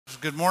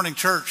Good morning,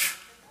 church.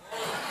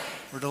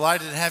 We're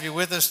delighted to have you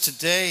with us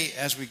today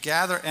as we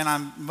gather, and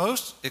I'm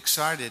most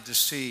excited to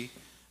see,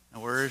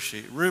 now where is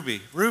she? Ruby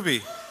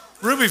Vargo.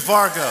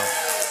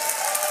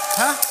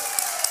 Huh?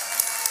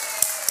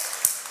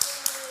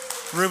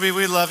 Ruby,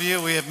 we love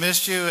you. We have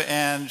missed you,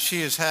 and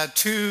she has had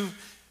 2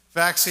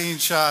 vaccine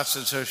shots,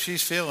 and so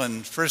she's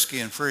feeling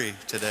frisky and free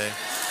today.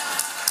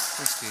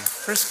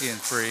 Frisky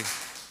and free.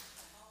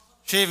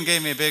 She even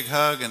gave me a big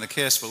hug and a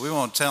kiss, but we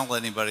won't tell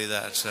anybody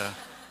that, so.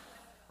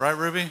 Right,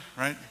 Ruby?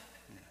 Right?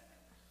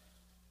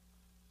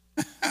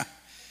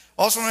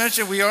 Also want to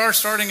mention we are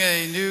starting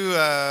a new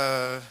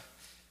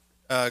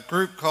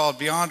group called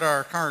Beyond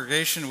Our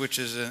Congregation, which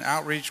is an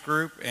outreach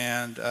group,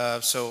 and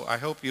so I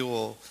hope you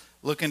will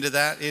look into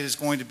that. It is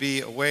going to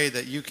be a way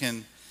that you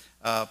can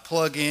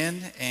plug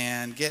in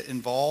and get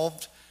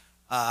involved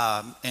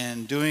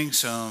in doing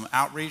some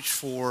outreach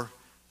for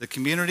the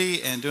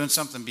community and doing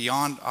something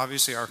beyond,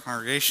 obviously, our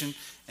congregation.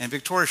 And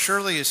Victoria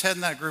Shirley is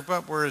heading that group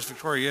up. Where is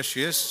Victoria? Yes,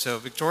 she is. So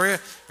Victoria,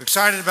 we're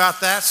excited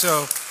about that.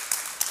 So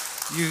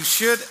you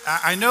should,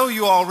 I know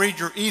you all read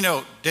your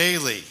e-note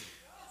daily.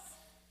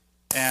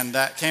 And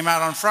that came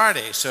out on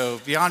Friday.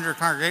 So Beyond Your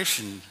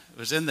Congregation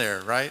was in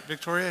there, right,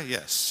 Victoria?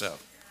 Yes, so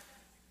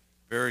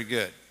very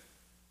good.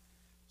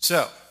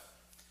 So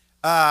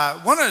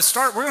want to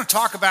start, we're going to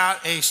talk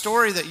about a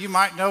story that you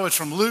might know. It's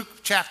from Luke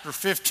chapter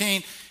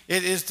 15.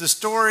 It is the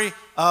story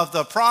of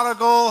the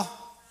prodigal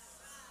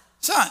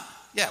son.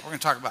 Yeah, we're going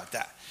to talk about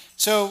that.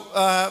 So,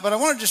 but I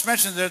want to just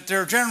mention that there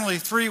are generally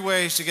 3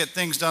 ways to get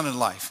things done in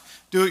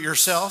life. Do it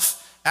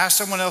yourself, ask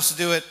someone else to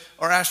do it,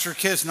 or ask your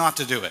kids not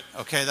to do it.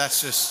 Okay,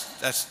 that's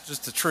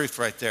just the truth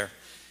right there.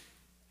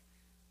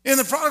 In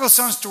the prodigal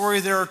son story,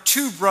 there are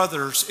 2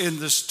 brothers in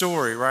the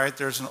story, right?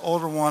 There's an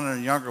older one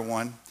and a younger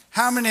one.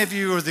 How many of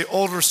you are the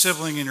older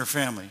sibling in your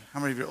family?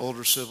 How many of you are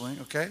older sibling?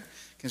 Okay,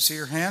 can see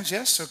your hands?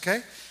 Yes,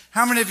 okay.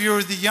 How many of you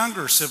are the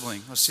younger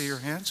sibling? Let's see your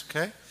hands,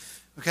 okay.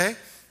 Okay.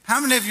 How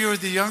many of you are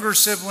the younger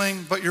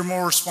sibling, but you're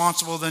more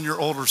responsible than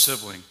your older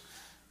sibling?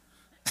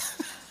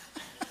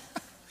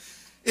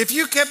 If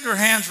you kept your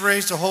hands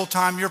raised the whole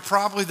time, you're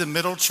probably the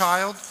middle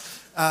child,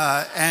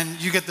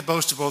 and you get the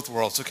most of both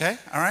worlds, okay?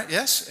 All right,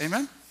 yes,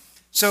 amen?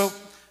 So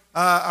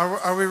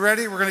are we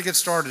ready? We're going to get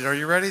started. Are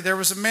you ready? There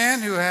was a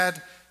man who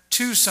had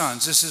 2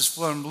 sons. This is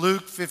from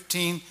Luke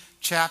 15,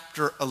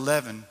 chapter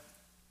 11.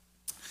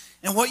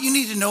 And what you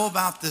need to know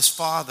about this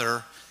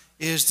father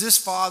is this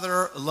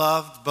father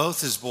loved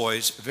both his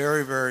boys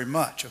very, very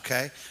much,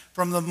 okay?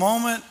 From the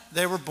moment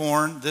they were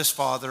born, this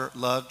father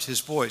loved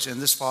his boys.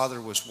 And this father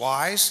was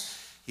wise,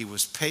 he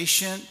was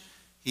patient,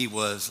 he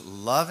was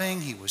loving,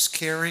 he was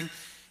caring,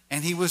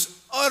 and he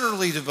was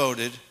utterly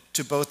devoted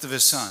to both of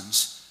his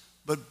sons.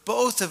 But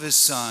both of his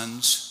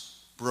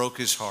sons broke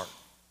his heart.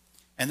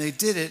 And they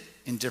did it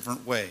in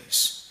different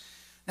ways.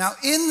 Now,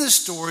 in the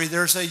story,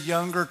 there's a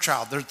younger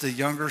child. There's the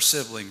younger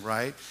sibling,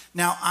 right?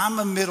 Now, I'm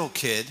a middle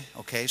kid,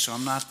 okay? So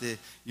I'm not the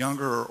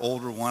younger or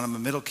older one. I'm a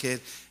middle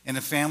kid in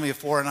a family of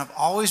 4, and I've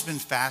always been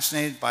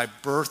fascinated by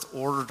birth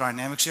order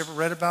dynamics. You ever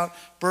read about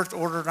birth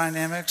order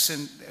dynamics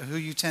and who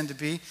you tend to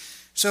be?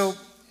 So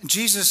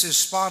Jesus is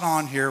spot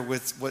on here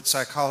with what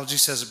psychology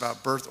says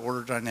about birth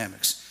order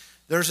dynamics.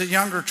 There's a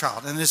younger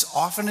child, and as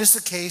often is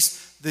the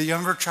case, the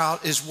younger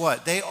child is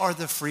what? They are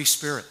the free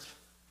spirit,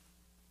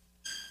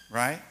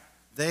 right?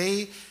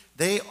 They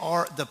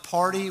are the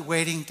party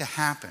waiting to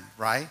happen,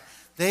 right?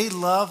 They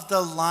love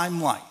the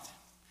limelight.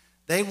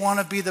 They want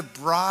to be the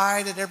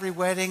bride at every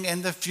wedding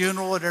and the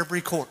funeral at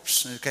every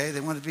corpse, okay? They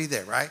want to be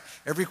there, right?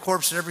 Every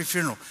corpse at every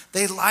funeral.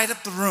 They light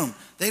up the room.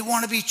 They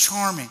want to be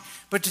charming.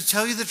 But to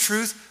tell you the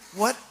truth,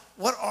 what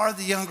are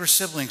the younger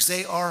siblings?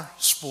 They are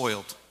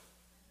spoiled,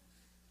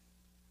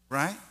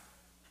 right?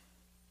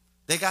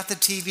 They got the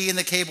TV and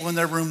the cable in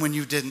their room when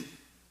you didn't.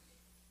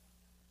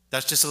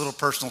 That's just a little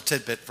personal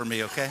tidbit for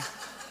me, okay?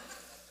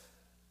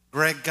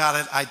 Greg got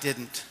it, I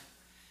didn't.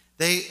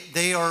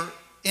 They are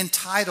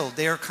entitled,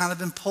 they are kind of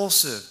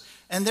impulsive,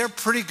 and they're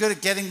pretty good at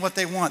getting what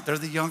they want. They're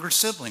the younger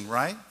sibling,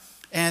 right?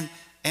 And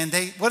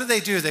they, what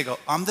do? They go,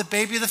 I'm the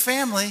baby of the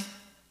family.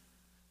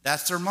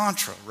 That's their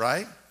mantra,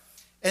 right?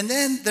 And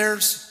then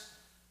there's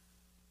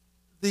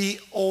the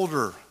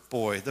older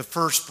boy, the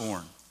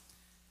firstborn.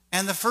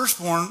 And the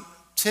firstborn,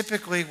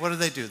 typically, what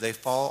do? They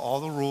follow all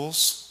the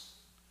rules.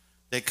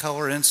 They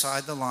color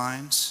inside the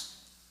lines.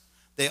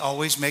 They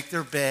always make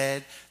their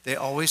bed. They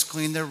always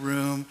clean their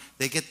room.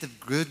 They get the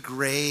good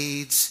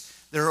grades.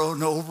 They're an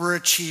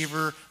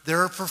overachiever.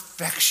 They're a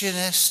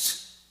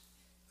perfectionist.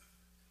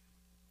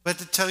 But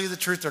to tell you the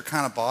truth, they're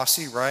kind of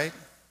bossy, right?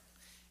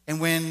 And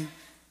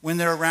when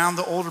they're around,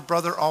 the older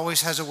brother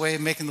always has a way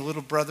of making the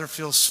little brother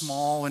feel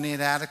small and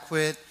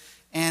inadequate.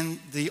 And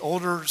the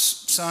older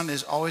son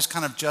is always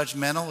kind of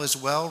judgmental as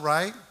well,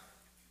 right?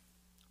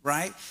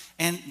 Right?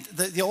 And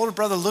the older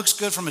brother looks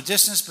good from a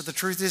distance, but the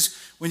truth is,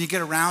 when you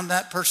get around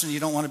that person, you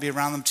don't want to be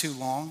around them too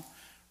long,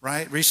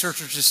 right?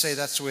 Researchers just say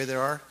that's the way they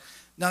are.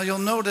 Now, you'll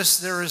notice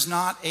there is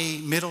not a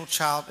middle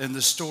child in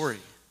the story.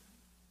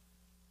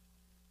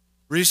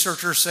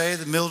 Researchers say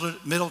the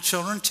middle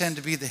children tend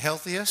to be the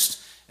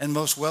healthiest and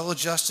most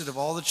well-adjusted of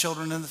all the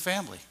children in the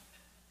family,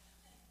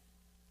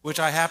 which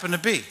I happen to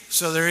be.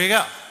 So there you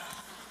go.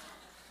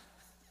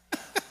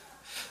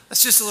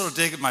 That's just a little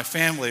dig at my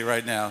family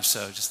right now,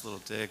 so just a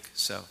little dig.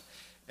 So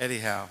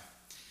anyhow.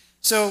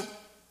 So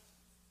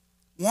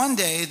one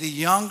day, the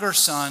younger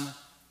son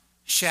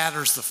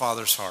shatters the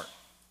father's heart.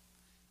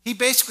 He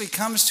basically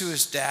comes to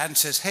his dad and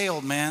says, "Hey,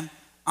 old man,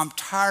 I'm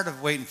tired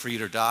of waiting for you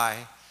to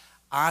die.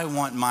 I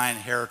want my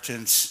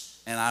inheritance,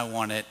 and I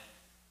want it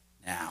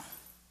now."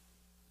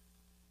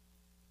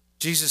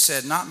 Jesus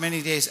said, not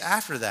many days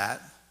after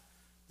that,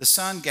 the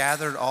son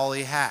gathered all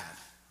he had,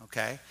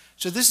 okay?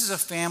 So this is a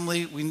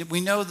family,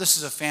 we know this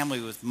is a family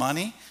with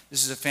money.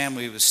 This is a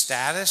family with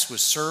status, with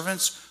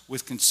servants,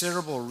 with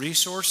considerable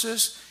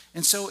resources.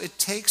 And so it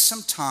takes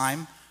some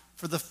time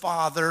for the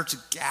father to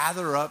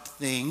gather up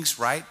things,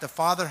 right? The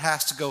father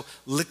has to go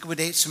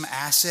liquidate some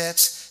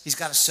assets. He's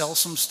got to sell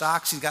some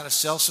stocks. He's got to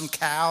sell some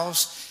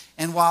cows.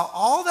 And while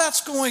all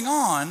that's going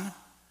on,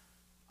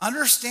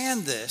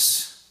 understand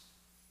this,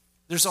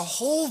 there's a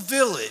whole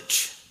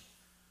village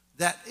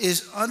that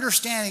is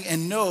understanding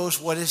and knows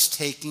what is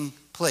taking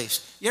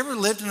place. You ever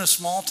lived in a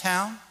small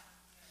town?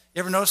 You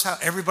ever notice how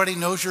everybody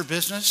knows your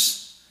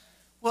business?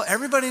 Well,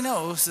 everybody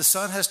knows the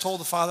son has told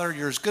the father,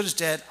 "You're as good as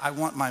dead. I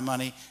want my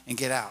money and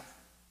get out."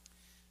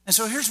 And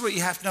so here's what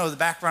you have to know, the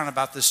background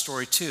about this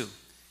story too.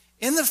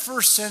 In the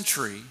first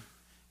century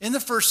in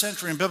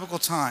biblical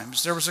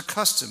times, there was a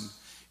custom.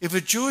 If a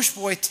Jewish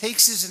boy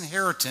takes his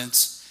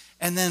inheritance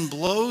and then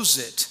blows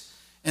it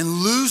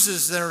and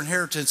loses their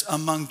inheritance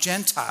among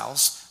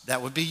Gentiles,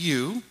 that would be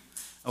you,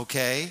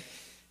 okay?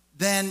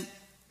 Then,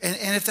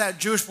 and if that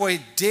Jewish boy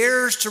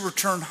dares to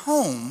return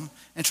home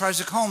and tries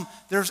to come home,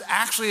 there's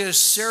actually a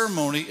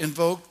ceremony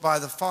invoked by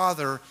the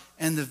father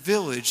and the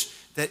village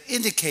that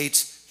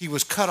indicates he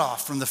was cut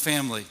off from the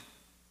family.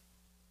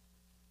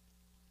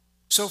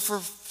 So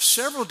for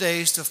several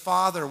days,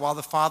 while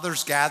the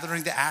father's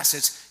gathering the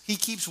assets, he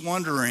keeps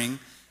wondering,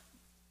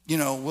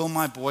 will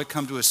my boy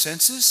come to his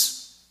senses?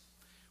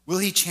 Will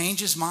he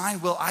change his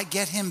mind? Will I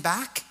get him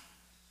back?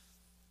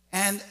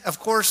 And of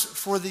course,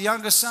 for the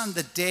youngest son,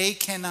 the day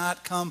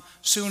cannot come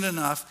soon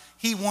enough.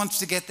 He wants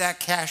to get that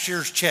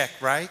cashier's check,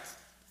 right?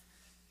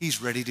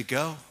 He's ready to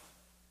go.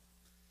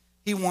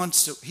 He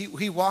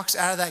walks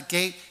out of that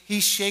gate, he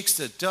shakes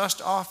the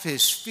dust off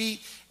his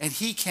feet, and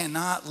he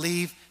cannot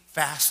leave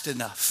fast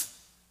enough.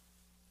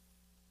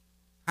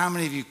 How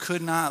many of you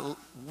could not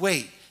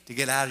wait to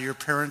get out of your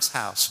parents'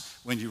 house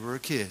when you were a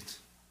kid?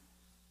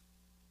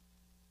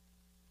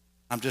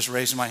 I'm just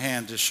raising my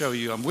hand to show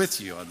you I'm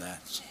with you on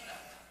that.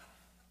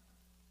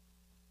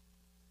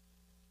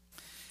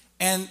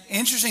 And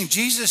interesting,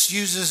 Jesus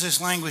uses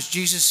this language.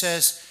 Jesus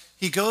says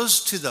he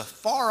goes to the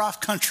far-off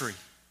country.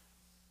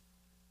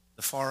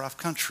 The far-off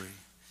country.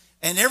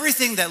 And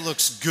everything that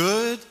looks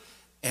good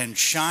and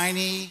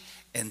shiny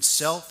and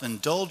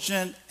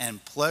self-indulgent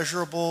and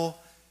pleasurable,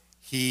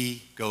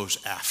 he goes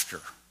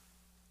after.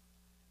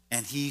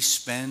 And he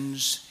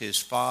spends his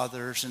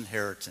father's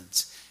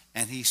inheritance.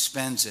 And he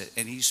spends it,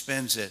 and he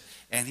spends it,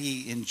 and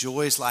he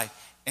enjoys life.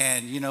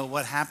 And you know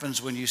what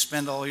happens when you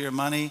spend all your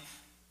money?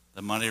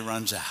 The money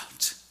runs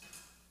out.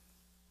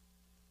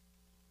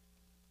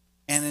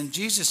 And then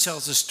Jesus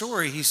tells the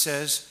story. He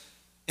says,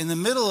 in the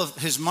middle of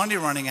his money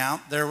running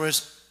out, there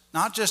was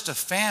not just a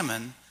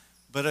famine,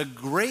 but a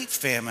great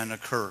famine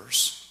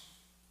occurs.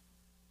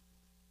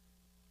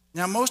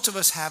 Now, most of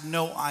us have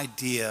no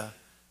idea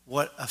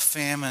what a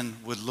famine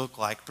would look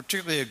like,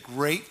 particularly a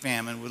great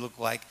famine would look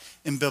like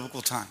in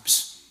biblical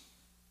times.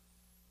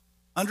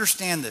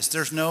 Understand this.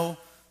 There's no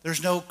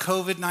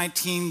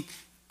COVID-19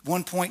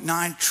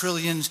 $1.9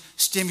 trillion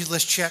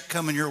stimulus check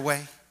coming your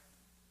way.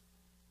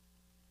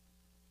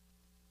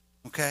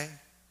 Okay?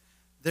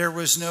 There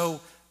was no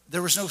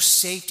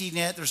safety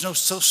net. There's no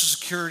Social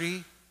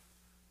Security.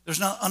 There's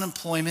no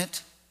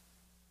unemployment.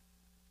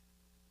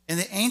 In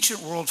the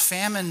ancient world,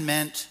 famine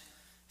meant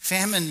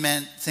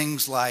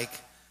things like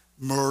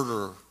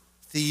murder,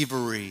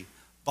 thievery,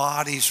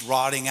 bodies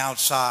rotting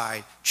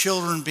outside,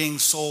 children being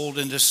sold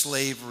into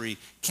slavery,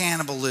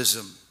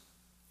 cannibalism.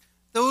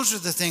 Those are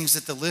the things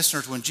that the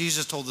listeners, when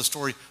Jesus told the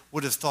story,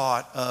 would have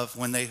thought of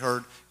when they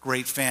heard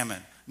great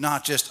famine,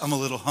 not just, I'm a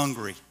little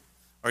hungry.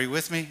 Are you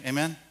with me?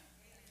 Amen?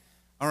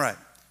 All right.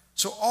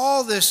 So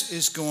all this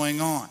is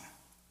going on.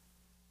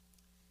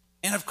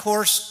 And of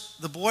course,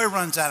 the boy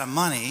runs out of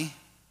money.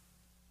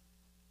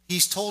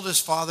 He's told his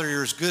father,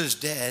 "You're as good as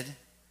dead."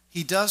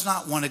 He does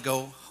not want to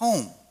go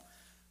home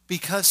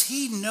because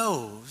he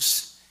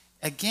knows,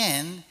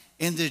 again,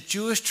 in the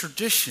Jewish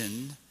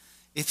tradition,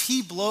 if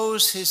he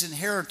blows his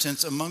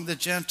inheritance among the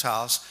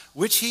Gentiles,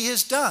 which he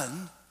has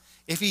done,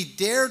 if he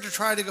dared to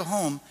try to go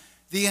home,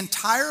 the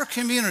entire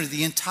community,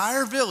 the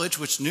entire village,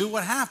 which knew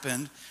what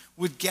happened,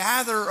 would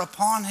gather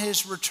upon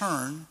his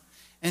return.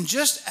 And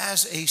just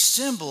as a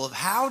symbol of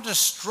how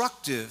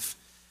destructive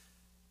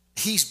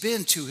he's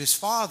been to his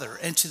father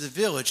and to the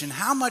village and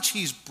how much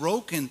he's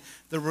broken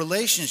the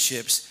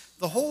relationships,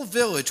 the whole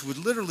village would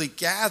literally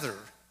gather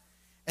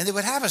and they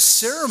would have a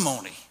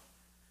ceremony.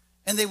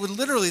 And they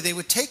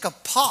would take a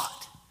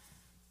pot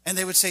and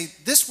they would say,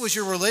 this was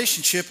your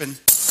relationship and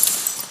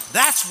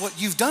that's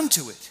what you've done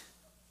to it.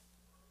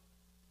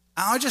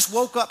 And I just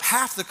woke up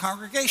half the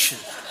congregation.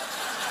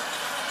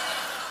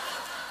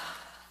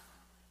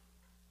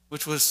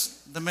 Which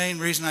was the main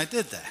reason I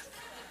did that.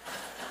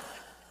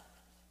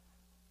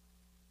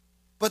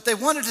 But they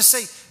wanted to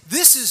say,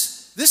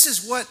 this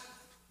is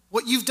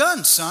what you've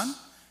done, son.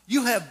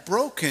 You have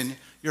broken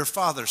your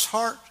father's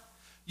heart.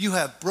 You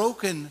have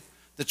broken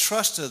the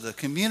trust of the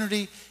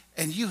community,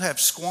 and you have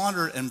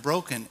squandered and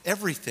broken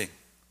everything.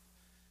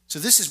 So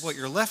this is what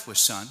you're left with,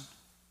 son.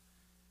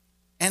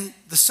 And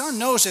the son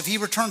knows if he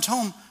returns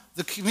home,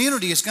 the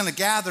community is going to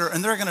gather,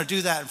 and they're going to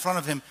do that in front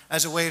of him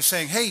as a way of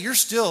saying, hey, you're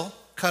still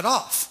cut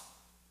off.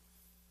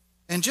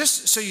 And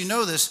just so you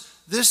know this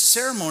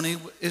ceremony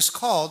is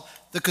called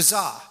the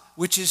kazah,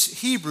 which is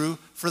Hebrew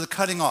for the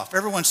cutting off.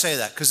 Everyone say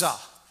that, kazah.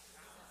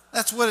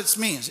 That's what it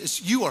means.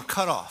 It's you are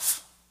cut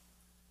off.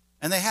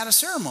 And they had a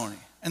ceremony,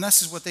 and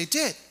this is what they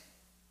did.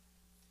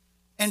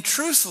 And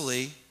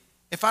truthfully,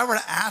 if I were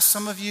to ask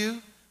some of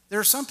you, there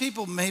are some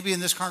people maybe in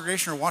this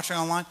congregation or watching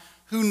online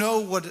who know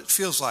what it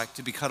feels like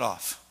to be cut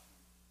off.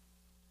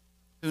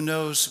 Who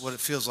knows what it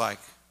feels like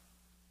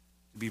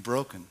to be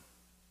broken.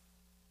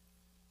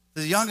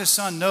 The youngest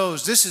son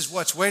knows this is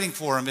what's waiting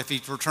for him if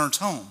he returns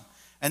home.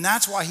 And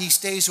that's why he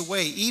stays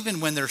away even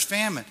when there's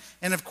famine.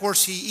 And of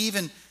course, he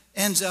even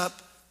ends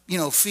up,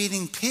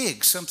 feeding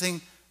pigs,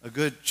 something a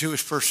good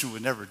Jewish person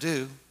would never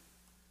do.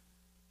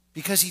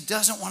 Because he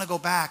doesn't want to go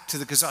back to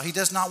the kazah. He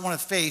does not want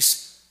to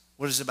face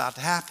what is about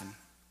to happen.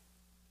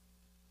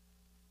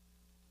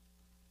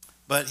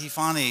 But he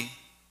finally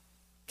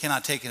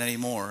cannot take it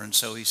anymore. And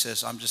so he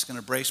says, I'm just going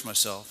to brace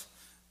myself.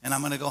 And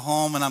I'm going to go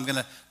home and I'm going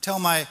to tell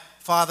my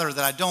father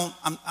that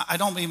I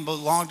don't even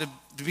belong to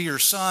be your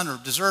son or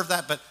deserve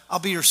that, but I'll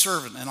be your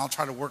servant and I'll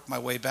try to work my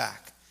way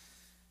back.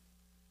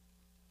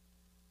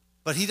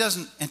 But he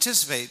doesn't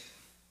anticipate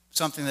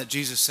something that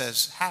Jesus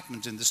says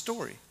happens in the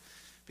story.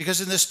 Because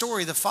in this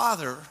story, the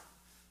father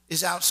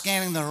is out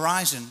scanning the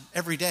horizon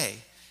every day,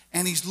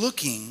 and he's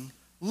looking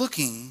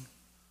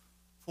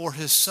for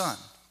his son.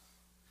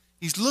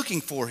 He's looking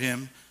for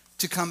him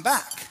to come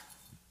back.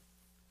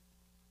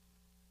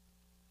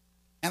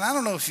 And I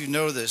don't know if you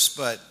know this,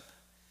 but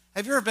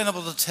have you ever been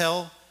able to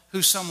tell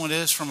who someone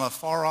is from a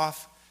far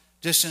off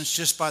distance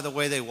just by the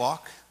way they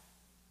walk?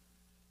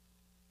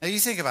 Now you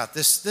think about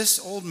this.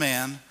 This old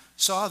man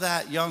saw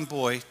that young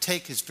boy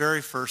take his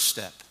very first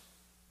step.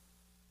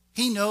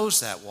 He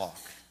knows that walk.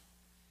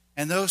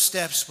 And those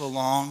steps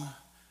belong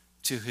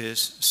to his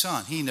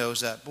son. He knows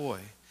that boy.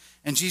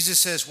 And Jesus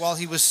says, while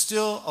he was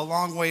still a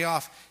long way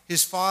off,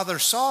 his father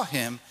saw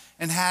him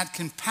and had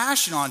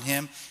compassion on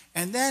him.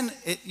 And then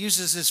it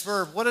uses this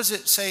verb. What does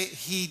it say?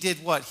 He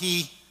did what?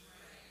 He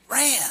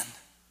ran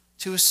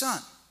to his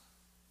son.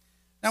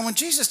 Now, when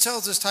Jesus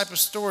tells this type of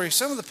story,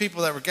 some of the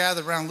people that were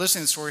gathered around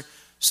listening to the story,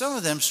 some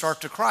of them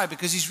start to cry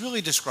because he's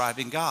really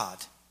describing God.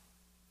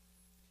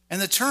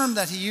 And the term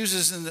that he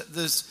uses in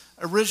this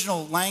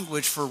original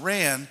language for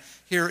ran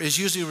here is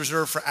usually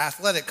reserved for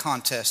athletic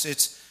contests.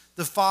 It's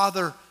the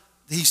father,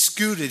 he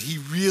scooted, he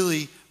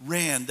really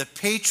ran. The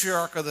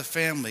patriarch of the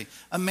family,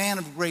 a man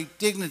of great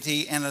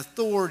dignity and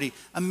authority,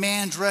 a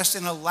man dressed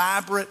in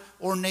elaborate,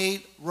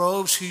 ornate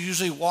robes who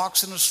usually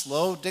walks in a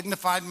slow,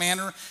 dignified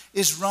manner,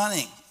 is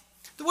running.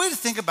 The way to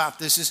think about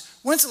this is,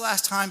 when's the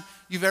last time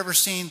you've ever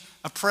seen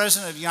a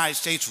president of the United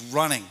States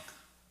running?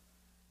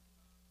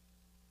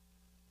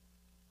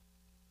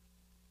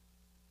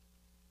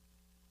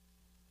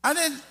 I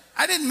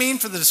didn't mean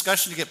for the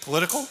discussion to get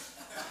political.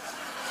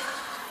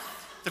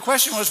 The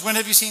question was, when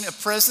have you seen a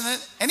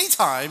president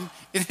anytime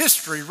in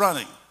history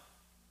running?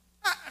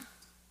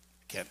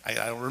 I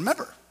don't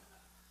remember.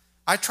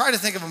 I try to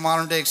think of a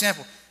modern day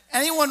example.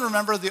 Anyone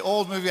remember the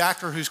old movie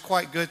actor who's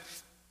quite good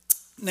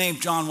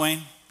named John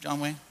Wayne?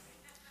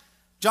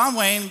 John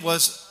Wayne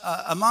was,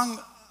 among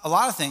a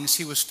lot of things,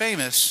 he was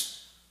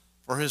famous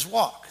for his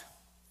walk.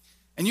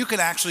 And you could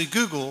actually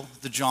Google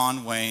the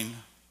John Wayne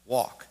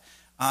walk.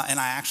 And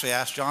I actually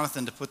asked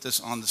Jonathan to put this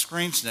on the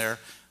screens there.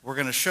 We're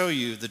going to show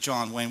you the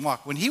John Wayne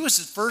walk. When he was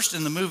at first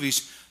in the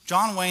movies,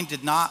 John Wayne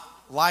did not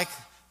like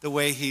the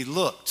way he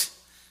looked,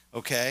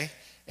 okay?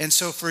 And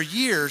so for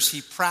years,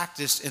 he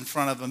practiced in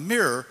front of a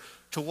mirror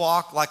to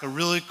walk like a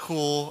really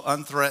cool,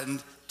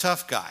 unthreatened,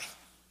 tough guy.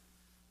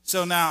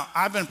 So now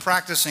I've been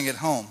practicing at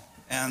home,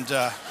 and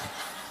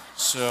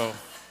so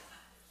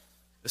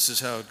this is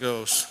how it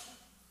goes.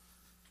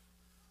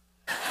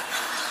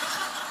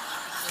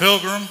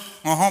 Pilgrim.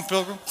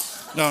 Pilgrim.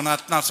 No,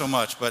 not so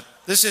much, but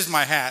this is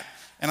my hat.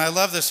 And I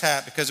love this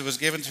hat because it was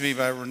given to me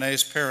by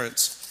Renee's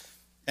parents.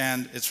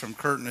 And it's from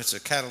Curtin. It's a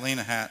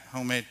Catalina hat,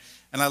 homemade.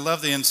 And I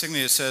love the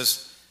insignia. It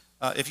says,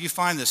 if you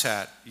find this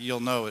hat, you'll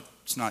know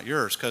it's not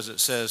yours because it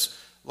says,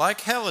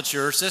 like hell it's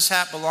yours, this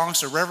hat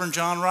belongs to Reverend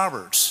John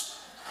Roberts.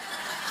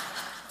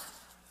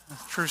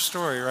 True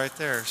story right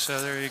there.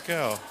 So there you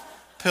go.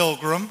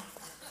 Pilgrim.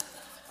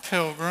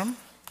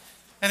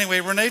 Anyway,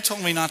 Renee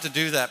told me not to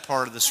do that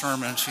part of the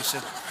sermon.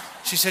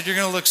 She She said, "You're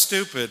going to look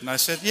stupid." And I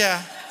said,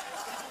 "Yeah."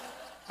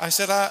 I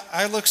said,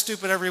 I look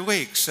stupid every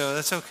week, so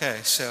that's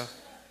okay.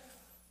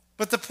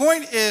 But the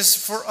point is,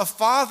 for a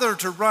father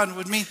to run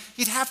would mean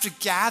he'd have to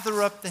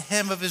gather up the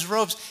hem of his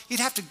robes. He'd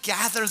have to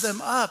gather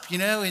them up,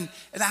 and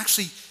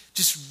actually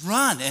just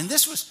run. And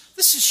this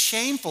is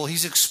shameful.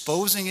 He's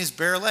exposing his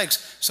bare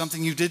legs,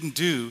 something you didn't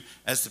do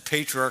as the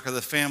patriarch of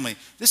the family.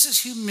 This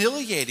is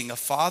humiliating, a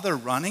father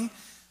running.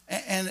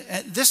 And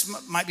this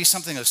might be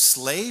something a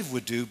slave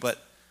would do,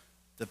 but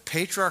the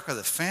patriarch of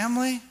the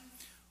family?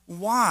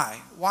 Why?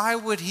 Why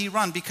would he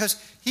run?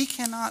 Because he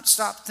cannot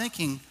stop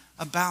thinking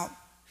about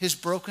his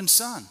broken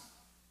son.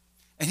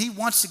 And he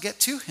wants to get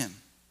to him.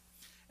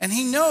 And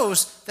he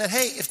knows that,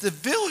 hey, if the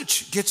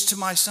village gets to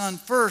my son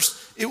first,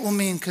 it will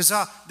mean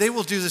kazah. They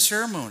will do the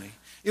ceremony.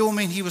 It will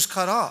mean he was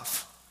cut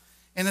off.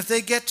 And if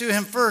they get to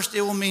him first,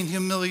 it will mean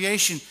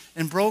humiliation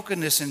and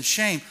brokenness and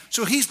shame.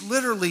 So he's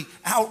literally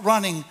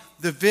outrunning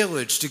the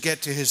village to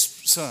get to his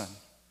son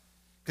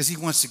because he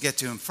wants to get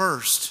to him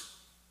first.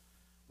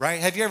 Right?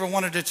 Have you ever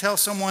wanted to tell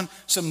someone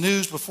some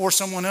news before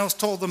someone else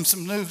told them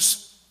some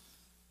news?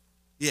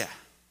 Yeah.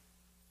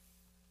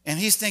 And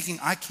he's thinking,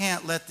 I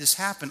can't let this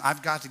happen.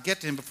 I've got to get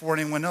to him before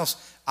anyone else.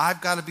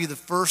 I've got to be the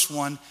first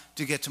one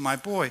to get to my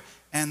boy.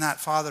 And that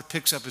father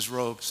picks up his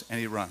robes and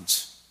he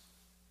runs.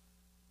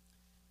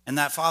 And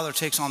that father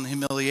takes on the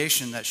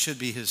humiliation that should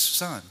be his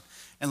son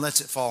and lets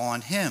it fall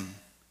on him.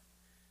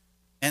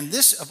 And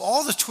this, of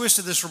all the twists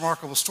of this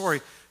remarkable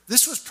story,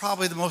 this was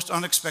probably the most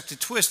unexpected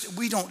twist.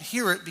 We don't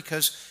hear it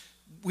because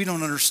we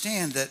don't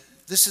understand that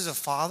this is a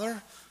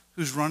father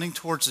who's running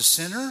towards a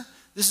sinner.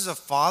 This is a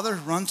father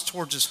who runs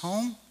towards his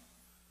home.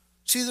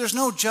 See, there's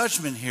no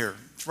judgment here,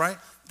 right?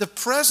 The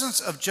presence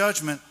of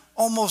judgment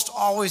almost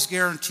always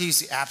guarantees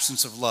the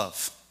absence of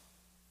love.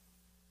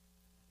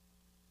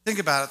 Think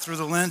about it through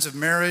the lens of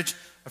marriage,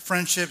 a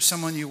friendship,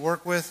 someone you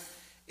work with.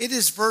 It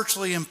is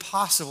virtually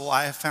impossible,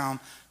 I have found,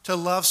 to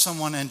love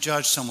someone and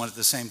judge someone at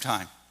the same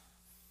time.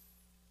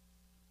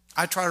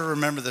 I try to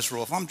remember this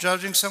rule. If I'm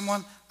judging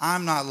someone,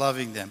 I'm not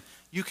loving them.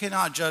 You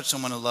cannot judge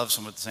someone and love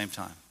someone at the same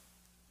time.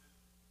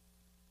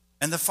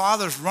 And the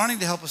father's running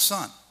to help his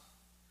son,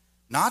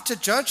 not to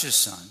judge his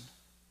son,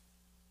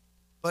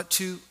 but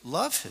to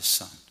love his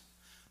son.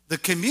 The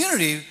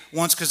community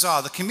wants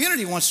kazah. The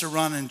community wants to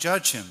run and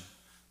judge him.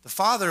 The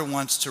father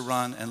wants to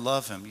run and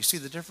love him. You see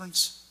the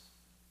difference?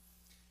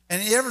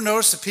 And you ever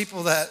notice the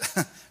people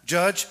that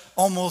judge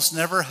almost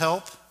never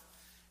help?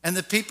 And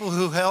the people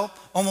who help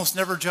almost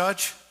never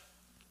judge?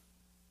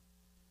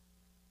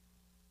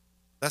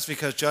 That's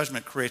because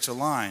judgment creates a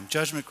line.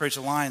 Judgment creates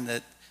a line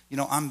that,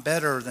 I'm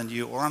better than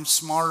you, or I'm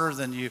smarter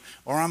than you,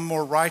 or I'm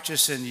more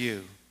righteous than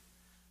you,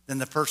 than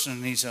the person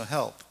who needs no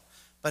help.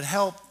 But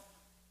help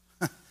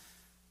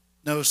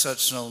knows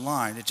such no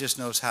line. It just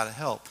knows how to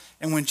help.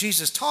 And when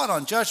Jesus taught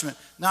on judgment,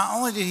 not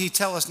only did he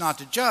tell us not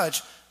to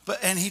judge,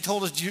 and he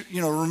told us,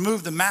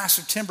 remove the mass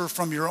of timber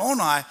from your own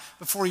eye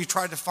before you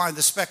tried to find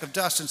the speck of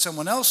dust in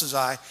someone else's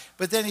eye.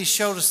 But then he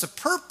showed us the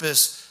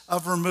purpose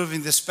of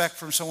removing the speck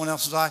from someone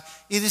else's eye.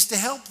 It is to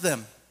help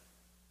them.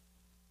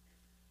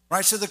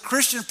 Right? So the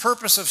Christian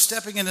purpose of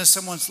stepping into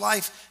someone's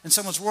life and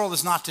someone's world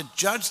is not to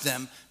judge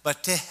them,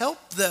 but to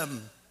help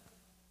them.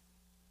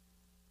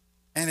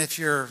 And if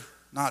you're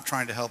not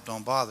trying to help,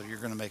 don't bother. You're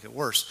going to make it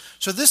worse.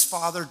 So this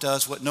father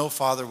does what no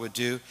father would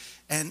do,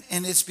 and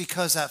it's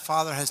because that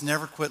father has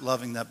never quit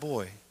loving that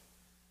boy.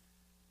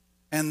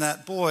 And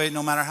that boy,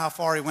 no matter how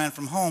far he went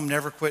from home,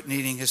 never quit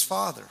needing his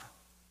father.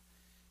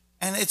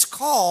 And it's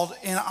called,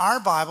 in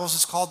our Bibles,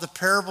 it's called the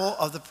parable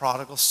of the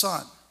prodigal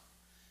son.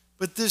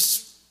 But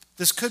this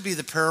could be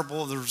the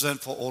parable of the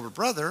resentful older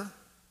brother,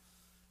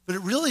 but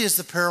it really is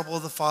the parable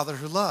of the father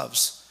who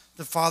loves,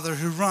 the father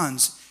who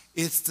runs.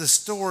 It's the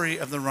story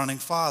of the running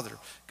father.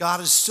 God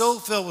is so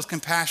filled with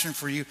compassion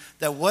for you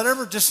that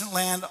whatever distant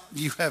land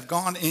you have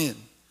gone in,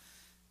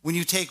 when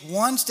you take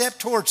one step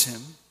towards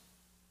him,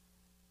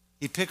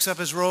 he picks up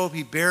his robe,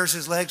 he bares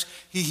his legs,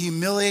 he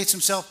humiliates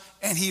himself,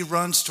 and he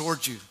runs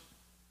towards you.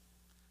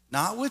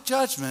 Not with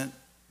judgment,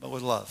 but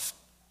with love.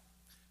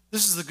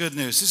 This is the good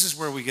news. This is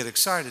where we get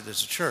excited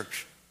as a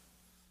church.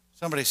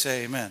 Somebody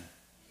say amen.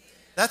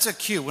 That's a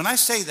cue. When I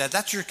say that,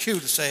 that's your cue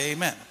to say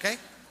amen, okay?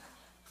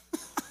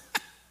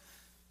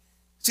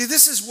 See,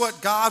 this is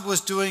what God was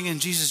doing in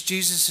Jesus.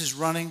 Jesus is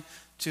running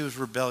to his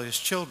rebellious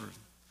children.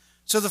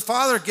 So the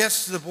father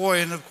gets to the boy,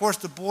 and of course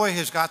the boy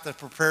has got the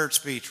prepared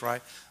speech,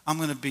 right? I'm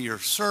going to be your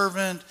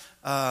servant.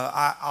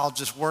 I'll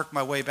just work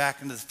my way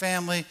back into the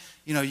family.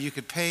 You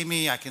could pay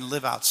me. I can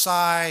live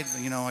outside.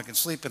 I can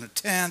sleep in a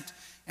tent.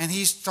 And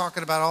he's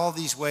talking about all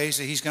these ways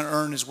that he's going to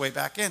earn his way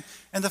back in.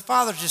 And the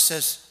father just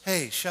says,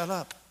 hey, shut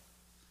up.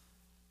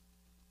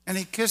 And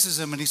he kisses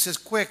him and he says,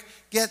 quick,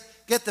 get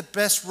the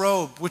best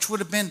robe, which would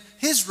have been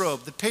his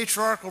robe, the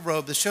patriarchal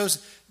robe that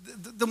shows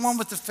the one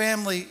with the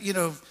family,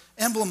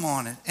 emblem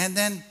on it. And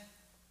then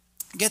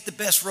get the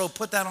best robe,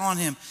 put that on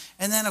him.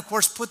 And then, of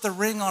course, put the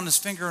ring on his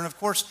finger. And, of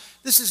course,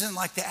 this isn't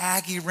like the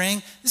Aggie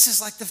ring. This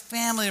is like the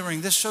family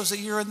ring. This shows that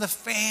you're in the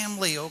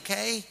family,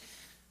 okay?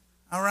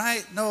 All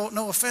right? No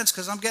offense,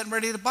 because I'm getting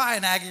ready to buy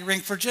an Aggie ring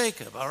for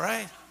Jacob, all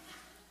right?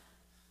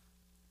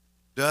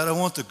 Dad, I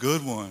want the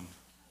good one.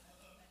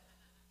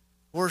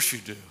 Of course you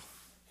do.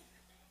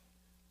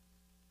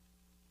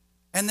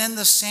 And then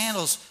the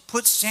sandals,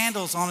 put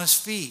sandals on his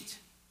feet.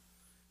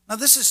 Now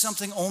this is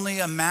something only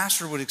a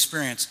master would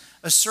experience.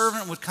 A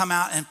servant would come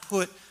out and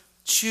put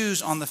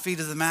shoes on the feet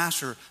of the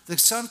master. The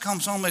son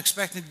comes home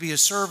expecting to be a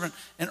servant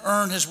and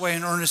earn his way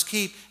and earn his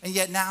keep, and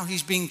yet now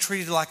he's being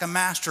treated like a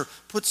master.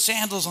 Put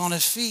sandals on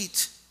his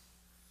feet.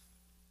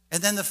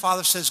 And then the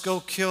father says, go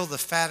kill the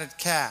fatted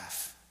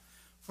calf.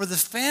 For the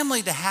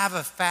family to have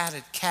a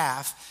fatted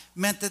calf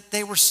meant that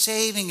they were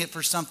saving it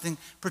for something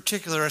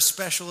particular, a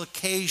special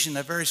occasion,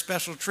 a very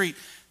special treat.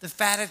 The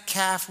fatted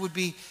calf would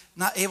be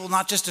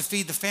not just to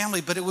feed the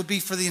family, but it would be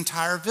for the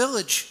entire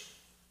village.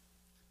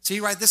 See,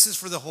 right? This is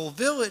for the whole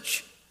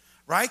village,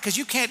 right? Because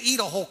you can't eat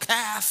a whole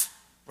calf,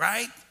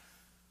 right?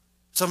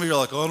 Some of you are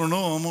like, I don't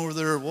know, I'm over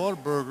there at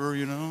Whataburger,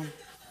 you know.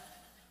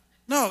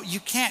 No, you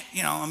can't,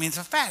 it's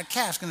a fatted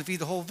calf. It's going to feed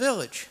the whole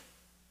village.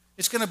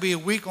 It's going to be a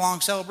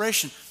week-long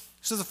celebration.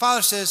 So the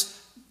father says,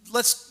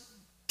 let's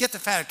get the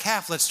fatted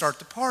calf, let's start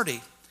the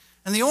party.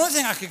 And the only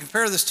thing I could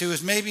compare this to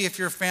is maybe if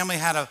your family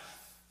had a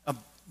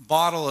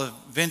bottle of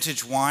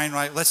vintage wine,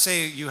 right? Let's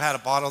say you had a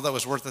bottle that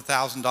was worth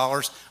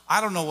 $1,000.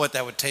 I don't know what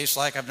that would taste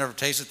like. I've never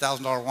tasted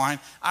 $1,000 wine.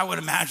 I would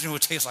imagine it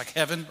would taste like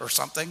heaven or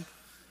something.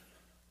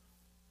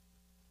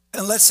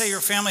 And let's say your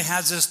family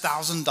has this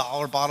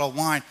 $1,000 bottle of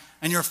wine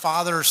and your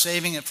father is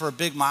saving it for a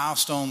big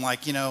milestone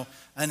like, an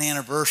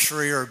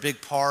anniversary or a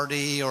big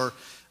party or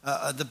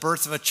the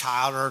birth of a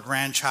child or a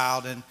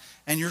grandchild,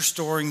 and you're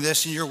storing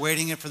this and you're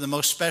waiting it for the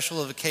most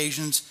special of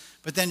occasions,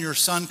 but then your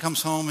son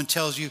comes home and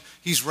tells you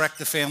he's wrecked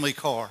the family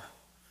car.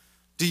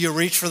 Do you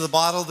reach for the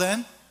bottle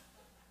then?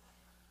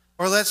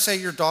 Or let's say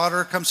your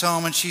daughter comes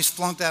home and she's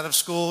flunked out of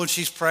school and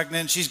she's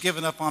pregnant and she's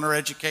given up on her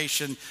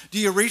education. Do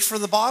you reach for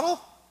the bottle?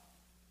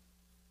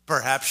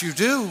 Perhaps you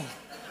do.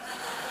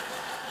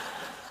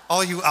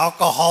 All you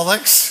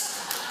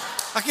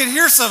alcoholics. I can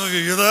hear some of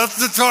you. That's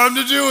the time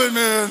to do it,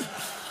 man.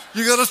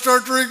 You got to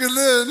start drinking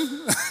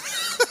then.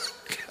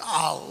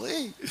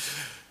 Golly.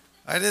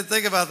 I didn't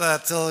think about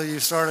that till you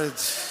started.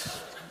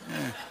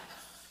 Yeah.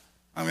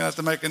 I'm going to have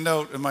to make a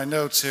note in my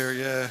notes here,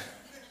 yeah.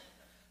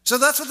 So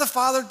that's what the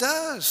father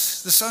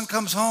does. The son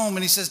comes home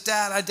and he says,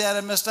 Dad,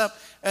 I messed up.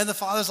 And the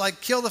father's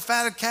like, kill the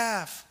fatted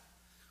calf.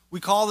 We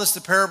call this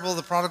the parable of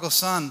the prodigal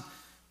son.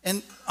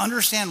 And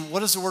understand,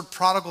 what does the word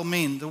prodigal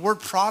mean? The word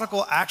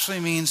prodigal actually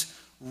means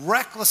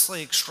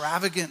recklessly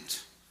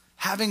extravagant,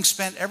 having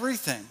spent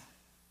everything.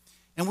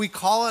 And we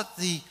call it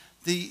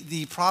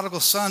the prodigal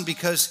son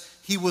because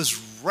he was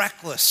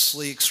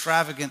recklessly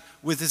extravagant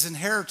with his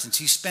inheritance.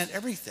 He spent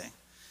everything.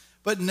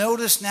 But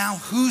notice now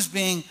who's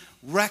being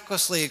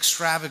recklessly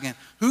extravagant.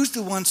 Who's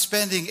the one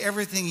spending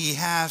everything he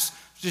has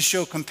to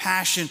show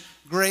compassion,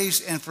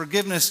 grace, and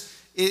forgiveness,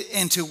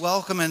 and to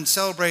welcome and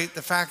celebrate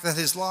the fact that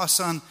his lost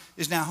son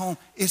is now home?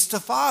 It's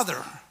the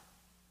father,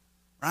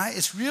 right?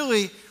 It's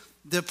really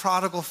the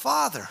prodigal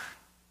father.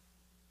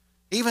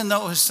 Even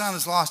though his son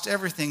has lost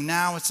everything,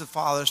 now it's the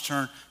father's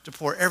turn to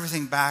pour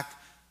everything back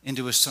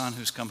into his son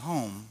who's come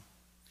home.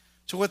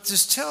 So what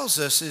this tells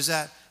us is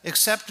that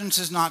acceptance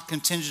is not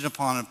contingent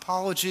upon an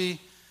apology.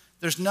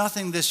 There's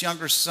nothing this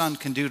younger son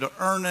can do to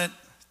earn it.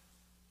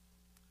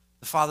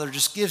 The father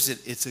just gives it.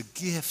 It's a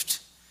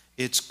gift.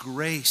 It's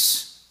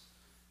grace,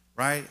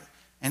 right?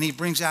 And he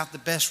brings out the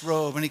best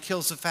robe and he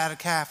kills the fatted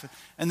calf.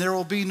 And there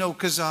will be no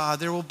kazah.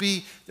 There will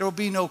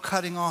be no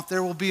cutting off.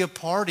 There will be a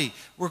party.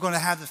 We're going to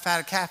have the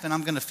fatted calf and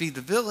I'm going to feed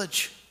the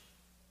village.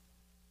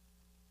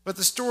 But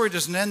the story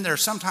doesn't end there.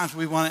 Sometimes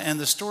we want to end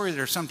the story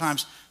there.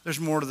 Sometimes there's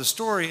more to the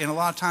story. And a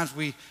lot of times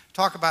we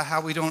talk about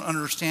how we don't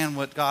understand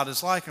what God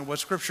is like and what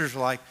scriptures are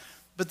like.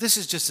 But this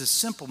is just a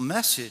simple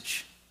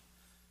message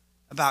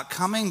about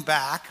coming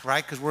back,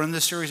 right? Because we're in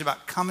this series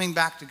about coming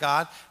back to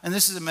God. And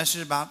this is a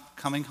message about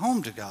coming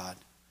home to God.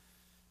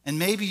 And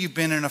maybe you've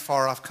been in a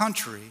far-off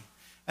country.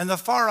 And the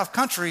far-off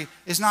country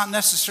is not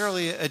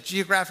necessarily a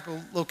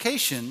geographical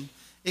location.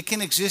 It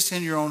can exist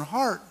in your own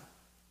heart.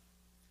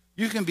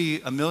 You can be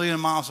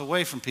 1,000,000 miles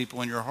away from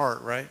people in your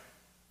heart, right?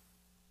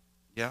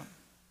 Yeah.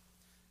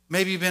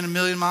 Maybe you've been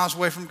 1,000,000 miles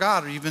away from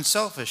God, or you've been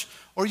selfish,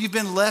 or you've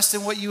been less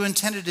than what you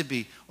intended to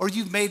be, or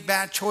you've made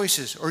bad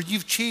choices, or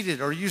you've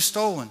cheated, or you've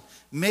stolen.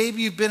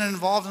 Maybe you've been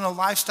involved in a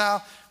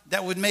lifestyle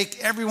that would make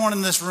everyone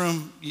in this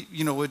room,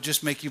 would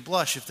just make you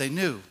blush if they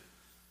knew.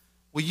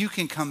 Well, you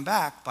can come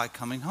back by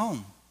coming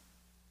home.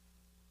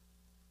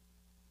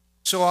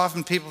 So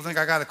often people think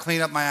I got to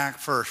clean up my act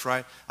first,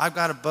 right? I've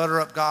got to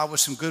butter up God with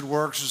some good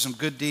works or some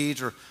good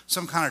deeds or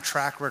some kind of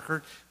track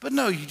record. But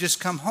no, you just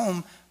come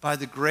home by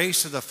the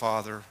grace of the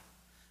Father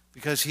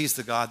because he's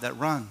the God that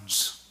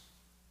runs.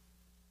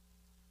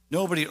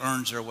 Nobody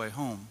earns their way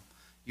home.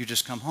 You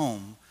just come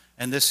home.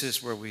 And this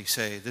is where we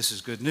say, this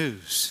is good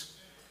news.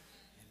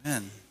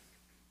 Amen.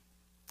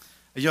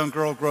 A young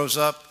girl grows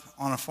up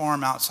on a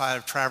farm outside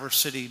of Traverse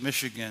City,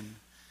 Michigan.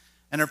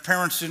 And her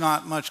parents do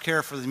not much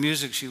care for the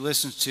music she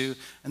listens to,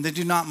 and they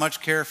do not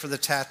much care for the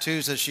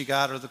tattoos that she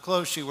got or the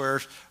clothes she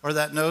wears or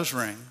that nose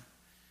ring.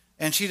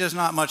 And she does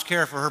not much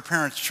care for her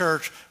parents'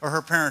 church or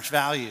her parents'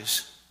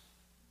 values.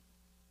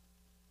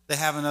 They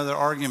have another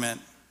argument.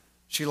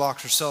 She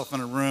locks herself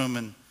in a room,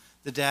 and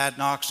the dad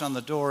knocks on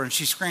the door, and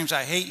she screams,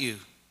 "I hate you."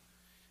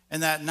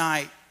 And that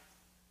night,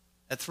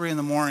 at 3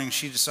 a.m,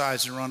 she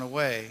decides to run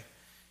away.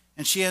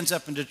 And she ends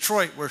up in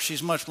Detroit, where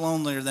she's much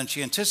lonelier than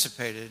she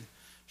anticipated.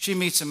 She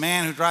meets a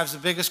man who drives the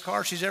biggest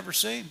car she's ever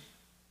seen.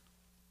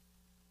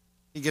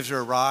 He gives her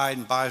a ride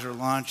and buys her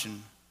lunch,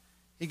 and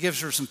he gives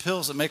her some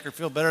pills that make her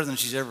feel better than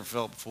she's ever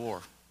felt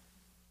before.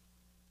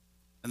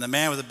 And the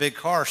man with the big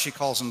car, she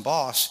calls him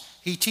boss.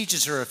 He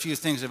teaches her a few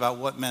things about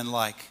what men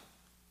like.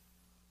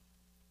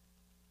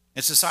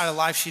 It's a side of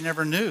life she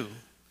never knew.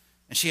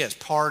 And she has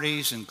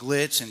parties and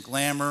glitz and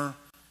glamour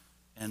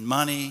and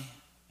money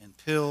and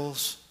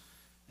pills.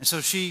 And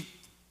so she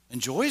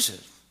enjoys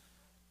it.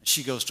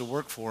 She goes to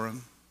work for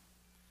him.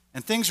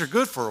 And things are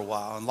good for a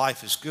while, and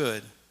life is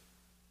good.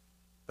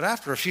 But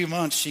after a few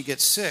months, she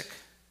gets sick.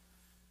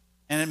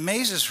 And it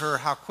amazes her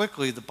how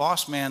quickly the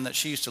boss man that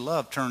she used to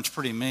love turns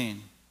pretty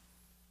mean.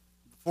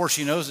 Before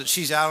she knows it,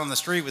 she's out on the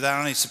street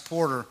without any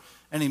support or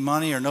any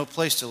money or no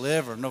place to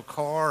live or no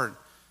car or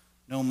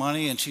no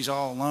money, and she's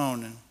all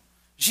alone. And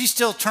she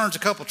still turns a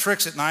couple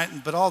tricks at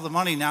night, but all the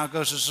money now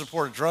goes to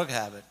support a drug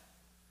habit.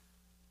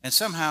 And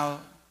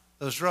somehow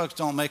those drugs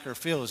don't make her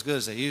feel as good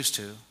as they used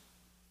to.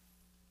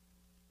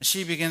 And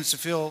she begins to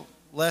feel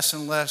less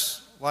and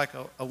less like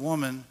a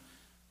woman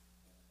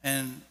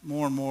and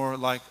more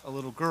like a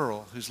little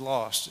girl who's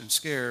lost and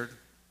scared.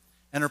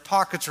 And her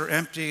pockets are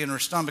empty, and her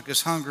stomach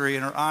is hungry,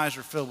 and her eyes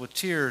are filled with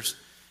tears.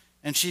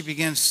 And she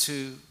begins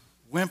to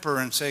whimper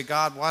and say,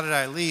 "God, why did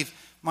I leave?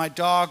 My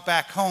dog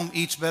back home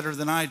eats better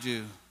than I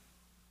do."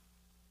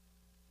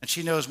 And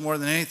she knows more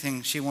than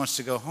anything she wants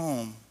to go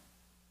home.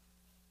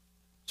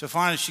 So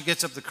finally she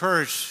gets up the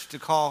courage to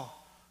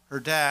call her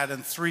dad,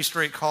 and 3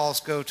 straight calls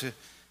go to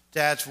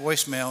Dad's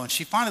voicemail. And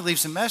she finally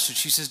leaves a message.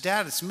 She says,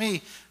 "Dad, it's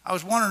me. I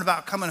was wondering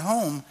about coming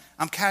home.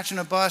 I'm catching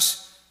a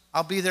bus.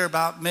 I'll be there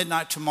about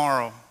midnight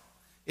tomorrow.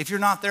 If you're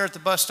not there at the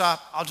bus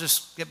stop, I'll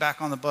just get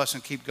back on the bus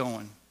and keep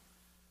going."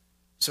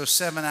 So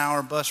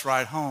 7-hour bus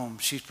ride home,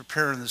 she's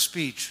preparing the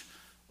speech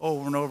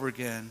over and over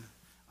again.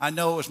 "I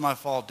know it was my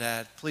fault,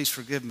 Dad. Please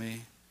forgive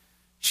me."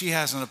 She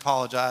hasn't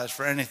apologized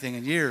for anything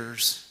in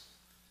years.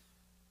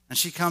 And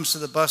she comes to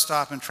the bus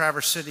stop in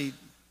Traverse City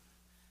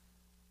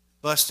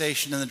bus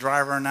station, and the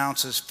driver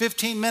announces,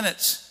 15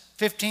 minutes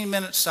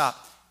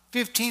stop,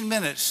 15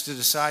 minutes to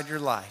decide your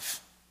life.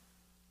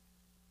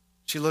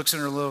 She looks in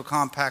her little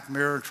compact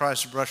mirror and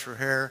tries to brush her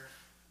hair,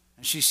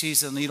 and she sees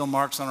the needle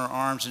marks on her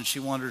arms, and she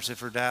wonders if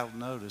her dad will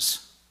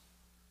notice.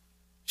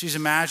 She's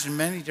imagined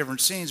many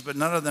different scenes, but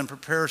none of them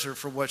prepares her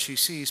for what she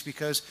sees,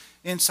 because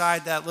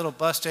inside that little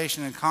bus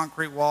station and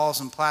concrete walls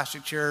and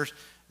plastic chairs,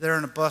 there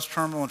in a bus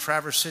terminal in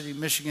Traverse City,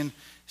 Michigan,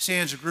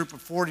 stands a group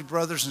of 40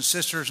 brothers and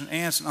sisters and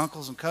aunts and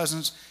uncles and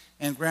cousins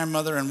and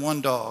grandmother and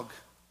 1 dog.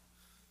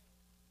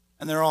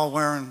 And they're all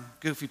wearing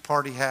goofy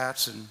party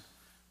hats and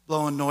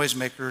blowing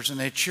noisemakers, and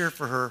they cheer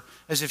for her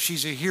as if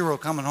she's a hero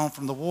coming home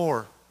from the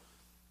war.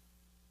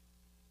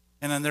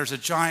 And then there's a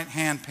giant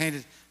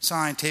hand-painted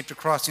sign taped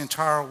across the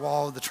entire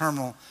wall of the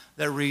terminal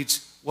that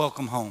reads,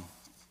 "Welcome home."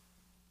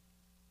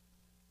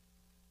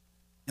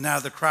 And out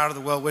of the crowd of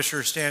the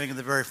well-wishers standing in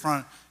the very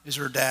front is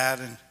her dad,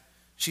 and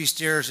she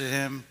stares at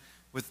him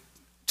with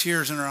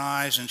tears in her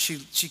eyes, and she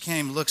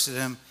came and looks at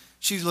him.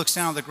 She looks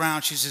down at the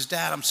ground. She says,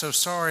 "Dad, I'm so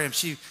sorry." And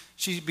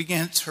she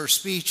begins her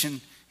speech,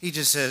 and he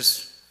just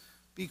says,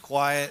 "Be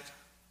quiet.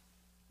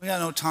 We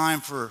got no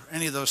time for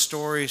any of those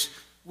stories.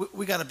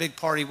 We got a big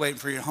party waiting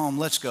for you at home.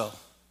 Let's go."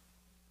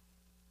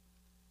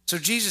 So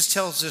Jesus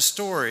tells this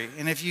story,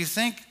 and if you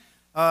think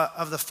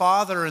of the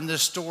father in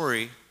this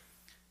story,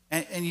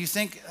 and you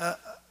think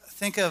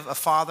of a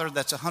father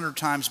that's 100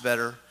 times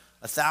better,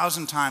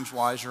 1,000 times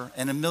wiser,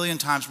 and 1,000,000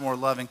 times more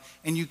loving,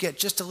 and you get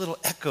just a little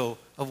echo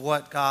of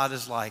what God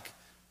is like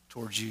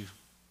towards you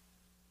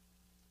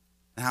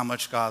and how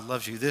much God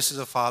loves you. This is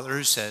a father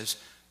who says,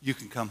 you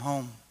can come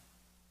home.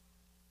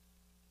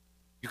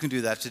 You can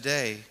do that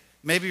today.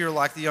 Maybe you're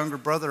like the younger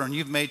brother, and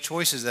you've made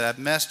choices that have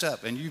messed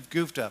up, and you've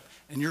goofed up,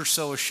 and you're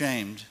so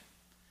ashamed,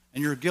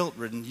 and you're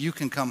guilt-ridden. You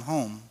can come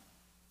home.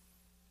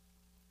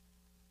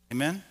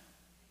 Amen?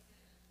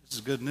 This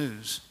is good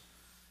news.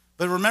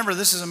 But remember,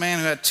 this is a man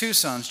who had 2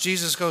 sons.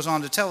 Jesus goes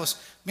on to tell us,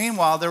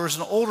 meanwhile, there was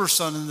an older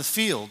son in the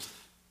field.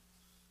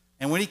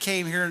 And when he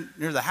came here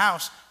near the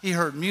house, he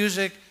heard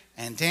music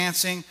and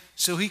dancing.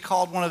 So he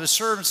called one of his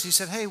servants. He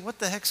said, "Hey, what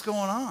the heck's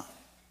going on?"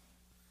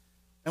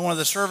 And one of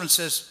the servants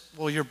says,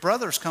 "Well, your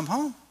brother's come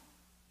home.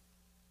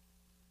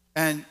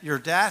 And your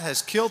dad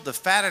has killed the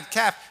fatted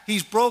calf.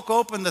 He's broke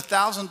open the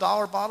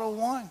 $1,000 bottle of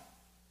wine."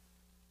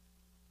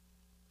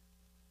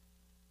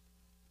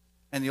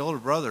 And the older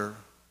brother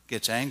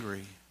gets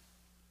angry.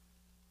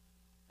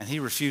 And he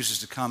refuses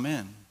to come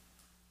in.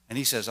 And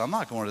he says, "I'm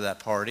not going to that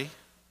party."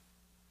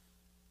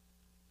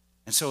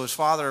 And And so his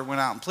father went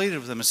out and pleaded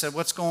with him and said,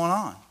 what's going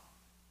on?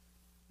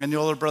 And the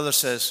older brother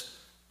says,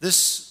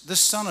 this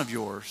son of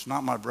yours,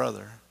 not my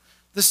brother,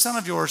 this son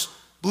of yours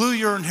blew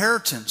your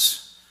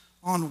inheritance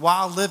on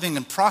wild living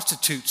and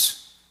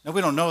prostitutes. Now,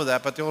 we don't know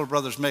that, but the older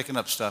brother's making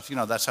up stuff. You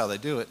know, that's how they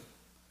do it.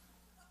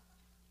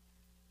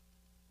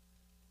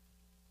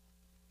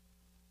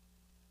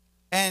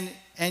 And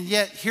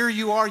yet, here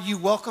you are, you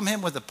welcome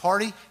him with a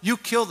party. You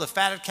kill the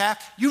fatted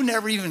calf. You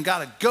never even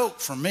got a goat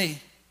from me.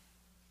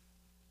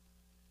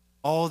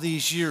 All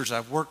these years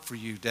I've worked for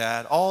you,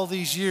 Dad. All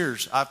these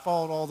years I've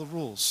followed all the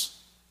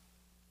rules.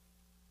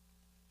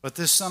 But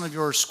this son of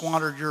yours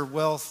squandered your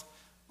wealth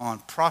on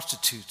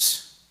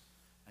prostitutes,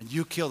 and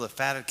you killed a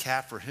fatted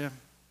calf for him.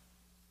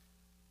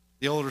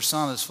 The older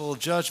son is full of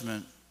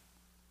judgment.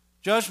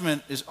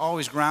 Judgment is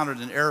always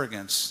grounded in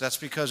arrogance. That's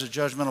because a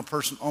judgmental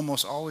person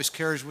almost always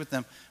carries with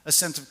them a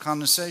sense of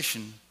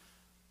condescension.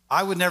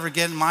 I would never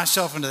get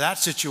myself into that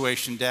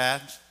situation,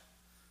 Dad.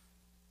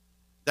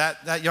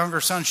 That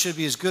younger son should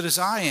be as good as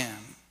I am.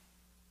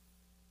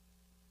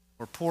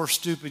 Or poor,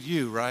 stupid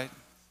you, right?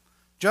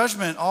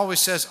 Judgment always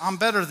says, I'm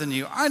better than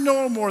you. I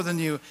know more than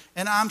you,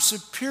 and I'm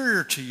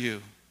superior to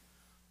you.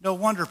 No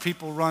wonder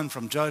people run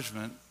from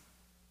judgment.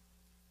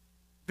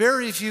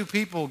 Very few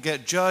people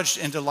get judged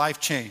into life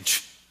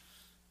change,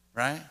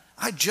 right?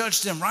 I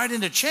judged them right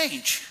into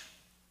change.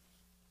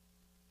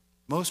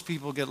 Most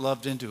people get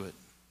loved into it.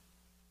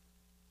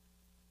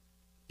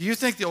 Do you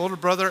think the older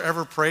brother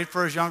ever prayed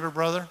for his younger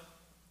brother?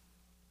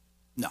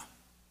 No.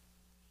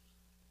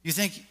 You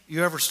think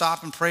you ever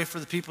stop and pray for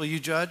the people you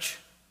judge?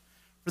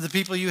 For the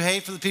people you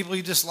hate? For the people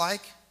you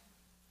dislike?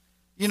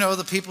 You know,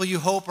 the people you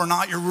hope are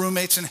not your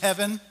roommates in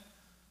heaven?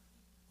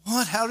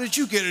 What? How did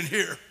you get in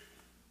here?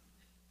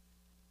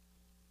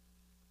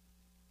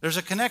 There's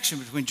a connection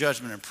between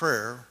judgment and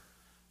prayer.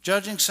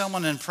 Judging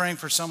someone and praying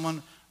for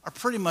someone are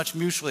pretty much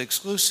mutually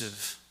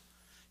exclusive.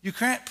 You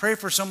can't pray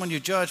for someone you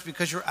judge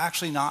because you're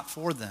actually not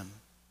for them.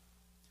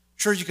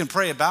 Sure, you can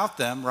pray about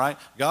them, right?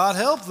 God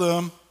help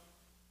them.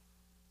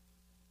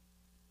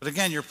 But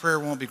again, your prayer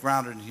won't be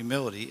grounded in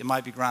humility. It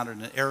might be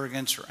grounded in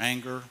arrogance or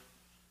anger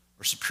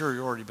or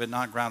superiority, but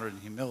not grounded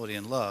in humility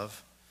and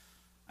love.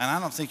 And I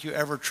don't think you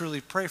ever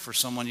truly pray for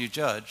someone you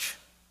judge.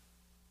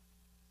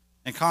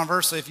 And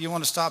conversely, if you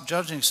want to stop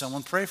judging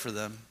someone, pray for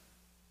them.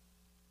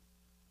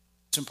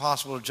 It's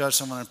impossible to judge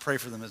someone and pray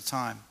for them at a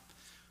time.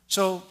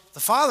 So the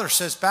father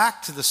says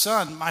back to the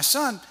son, my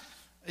son,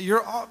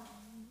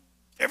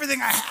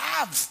 everything I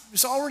have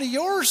is already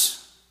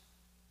yours.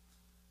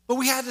 But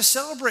we had to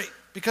celebrate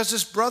because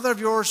this brother of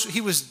yours, he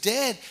was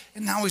dead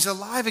and now he's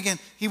alive again.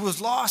 He was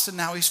lost and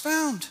now he's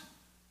found.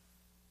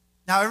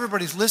 Now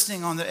everybody's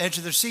listening on the edge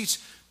of their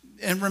seats.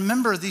 And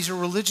remember, these are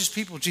religious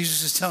people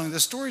Jesus is telling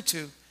this story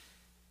to.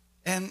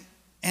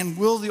 And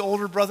will the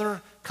older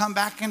brother come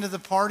back into the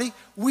party?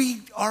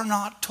 We are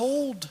not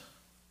told.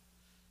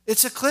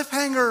 It's a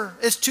cliffhanger.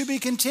 It's to be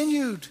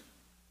continued.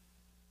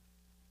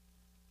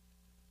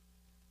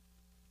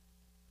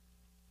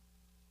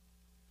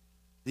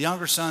 The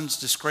younger son's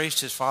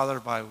disgraced his father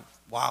by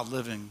wild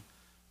living.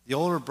 The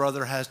older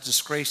brother has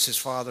disgraced his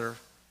father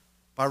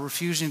by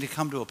refusing to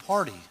come to a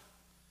party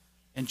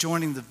and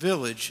joining the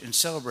village and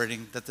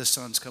celebrating that the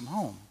son's come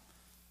home.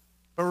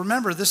 But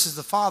remember, this is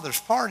the father's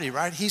party,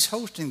 right? He's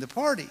hosting the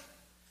party.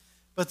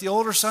 But the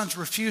older son's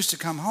refused to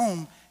come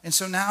home, and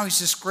so now he's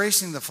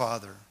disgracing the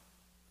father.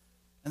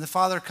 And the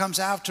father comes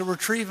out to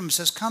retrieve him and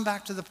says, come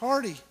back to the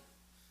party.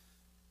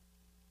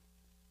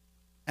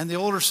 And the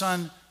older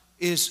son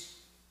is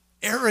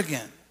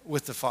arrogant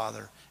with the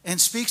father and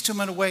speaks to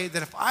him in a way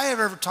that if I had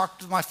ever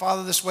talked to my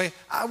father this way,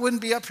 I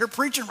wouldn't be up here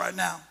preaching right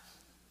now.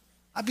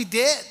 I'd be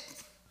dead.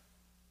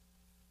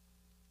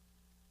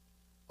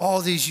 All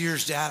these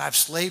years, Dad, I've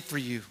slaved for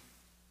you.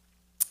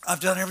 I've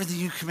done everything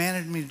you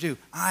commanded me to do.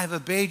 I have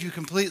obeyed you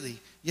completely,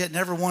 yet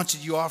never once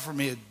did you offer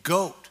me a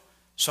goat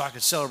so I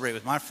could celebrate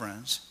with my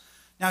friends.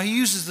 Now, he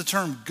uses the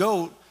term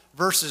goat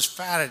versus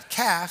fatted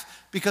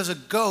calf because a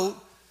goat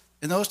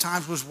in those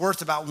times was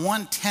worth about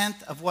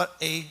 1/10 of what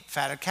a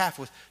fatted calf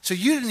was. So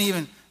you didn't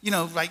even, you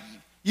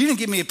didn't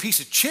give me a piece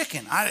of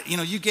chicken.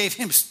 You gave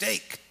him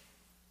steak.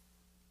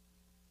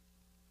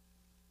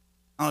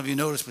 I don't know if you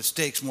noticed, but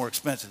steak's more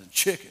expensive than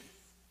chicken.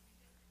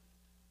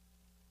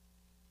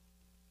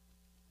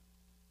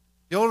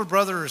 The older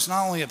brother is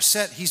not only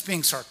upset, he's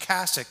being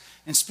sarcastic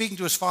and speaking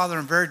to his father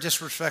in very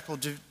disrespectful,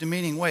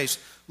 demeaning ways.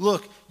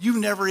 Look, you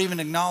never even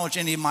acknowledge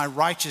any of my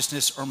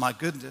righteousness or my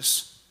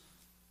goodness.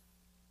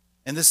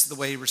 And this is the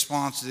way he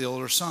responds to the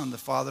older son. The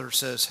father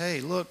says,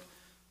 hey, look,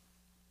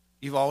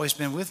 you've always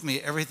been with me.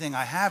 Everything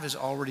I have is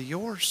already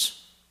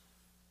yours.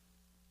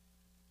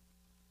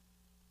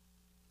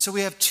 So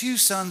we have two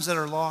sons that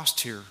are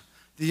lost here.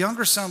 The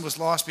younger son was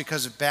lost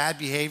because of bad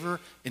behavior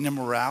and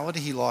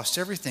immorality. He lost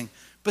everything.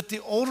 But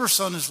the older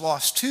son is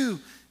lost too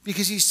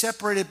because he's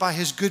separated by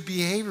his good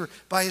behavior,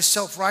 by his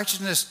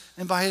self-righteousness,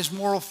 and by his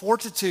moral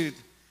fortitude.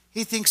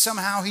 He thinks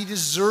somehow he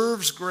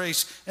deserves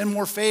grace and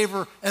more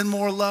favor and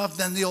more love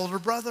than the older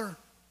brother.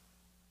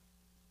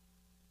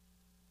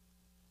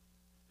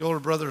 The older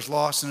brother is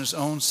lost in his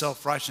own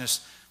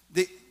self-righteousness.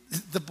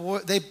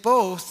 They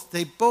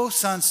both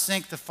sons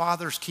think the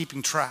father's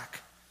keeping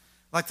track,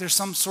 like there's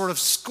some sort of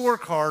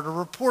scorecard or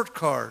report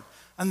card.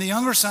 And the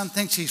younger son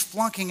thinks he's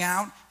flunking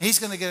out, he's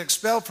going to get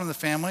expelled from the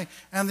family.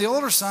 And the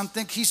older son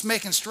thinks he's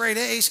making straight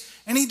A's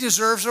and he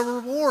deserves a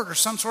reward or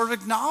some sort of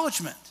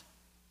acknowledgement.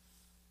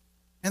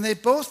 And they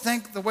both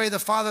think the way the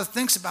father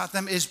thinks about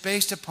them is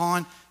based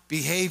upon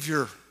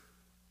behavior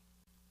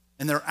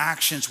and their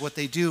actions, what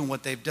they do and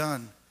what they've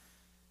done.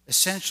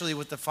 Essentially,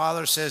 what the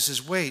father says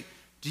is, wait,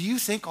 do you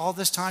think all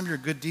this time your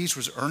good deeds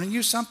was earning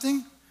you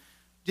something?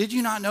 Did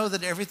you not know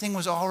that everything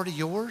was already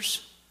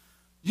yours?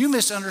 You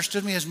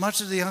misunderstood me as much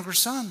as the younger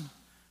son.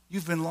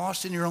 You've been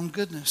lost in your own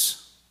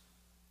goodness.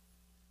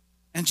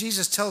 And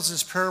Jesus tells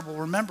this parable,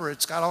 remember,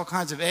 it's got all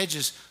kinds of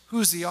edges.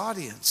 Who's the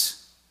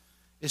audience?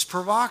 It's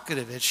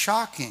provocative, it's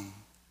shocking.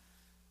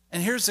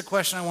 And here's the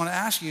question I want to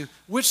ask you.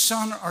 Which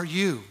son are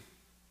you?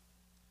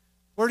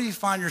 Where do you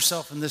find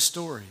yourself in this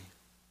story?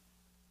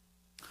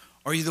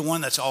 Are you the one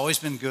that's always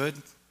been good?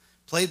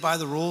 Played by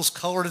the rules,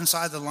 colored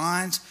inside the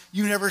lines?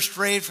 You never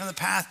strayed from the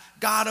path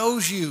God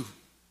owes you.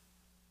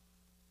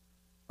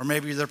 Or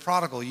maybe you're the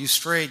prodigal. You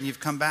strayed and you've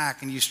come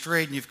back, and you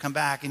strayed and you've come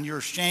back, and you're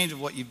ashamed of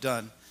what you've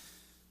done.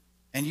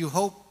 And you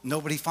hope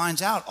nobody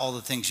finds out all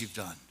the things you've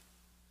done.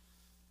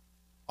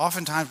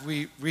 Oftentimes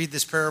we read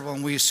this parable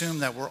and we assume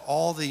that we're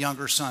all the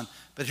younger son.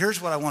 But here's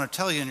what I want to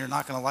tell you, and you're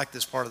not going to like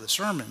this part of the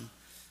sermon.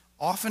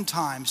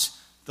 Oftentimes,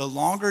 the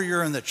longer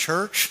you're in the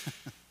church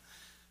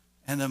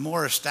and the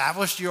more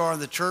established you are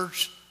in the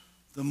church,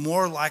 the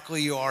more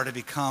likely you are to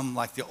become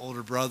like the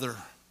older brother.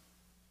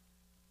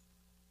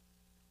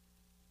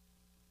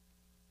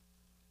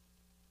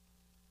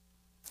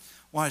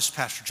 Why is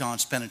Pastor John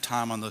spending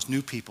time on those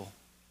new people?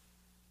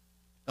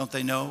 Don't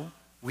they know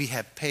we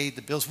have paid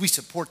the bills? We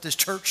support this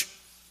church.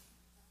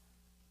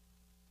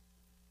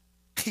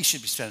 He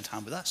should be spending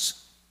time with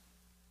us.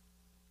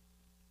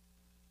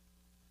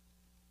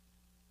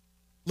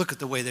 Look at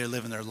the way they're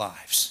living their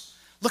lives.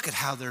 Look at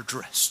how they're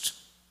dressed.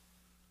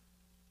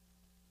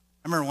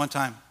 I remember one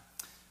time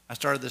I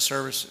started this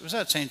service. It was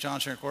at St.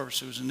 John's here in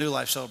Corpus. It was a New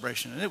Life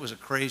celebration, and it was a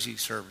crazy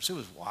service. It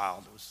was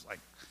wild. It was like,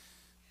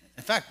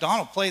 in fact,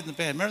 Donald played in the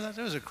band. Remember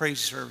that? It was a crazy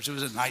service. It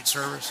was a night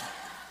service.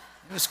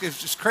 It was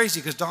just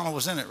crazy because Donald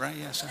was in it, right?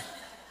 Yes.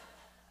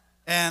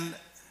 And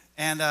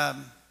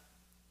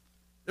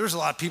there was a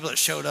lot of people that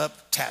showed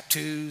up,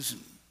 tattoos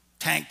and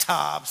tank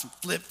tops and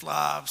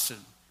flip-flops.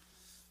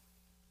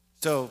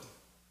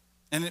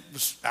 And it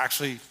was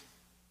actually,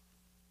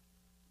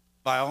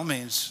 by all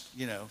means,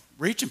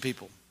 reaching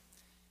people.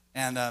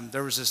 And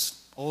there was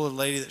this older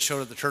lady that showed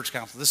up at the church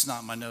council. This is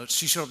not in my notes.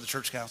 She showed up at the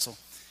church council.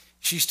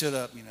 She stood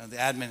up, the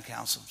admin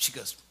council. She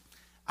goes,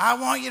 I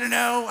want you to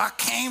know I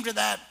came to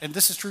that. And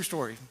this is a true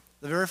story.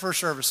 The very first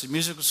service, the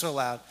music was so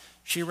loud,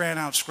 she ran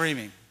out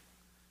screaming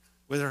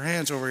with her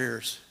hands over her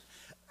ears.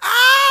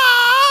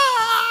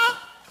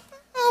 Ah!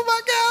 Oh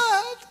my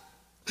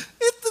God.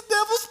 It's the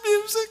devil's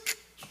music.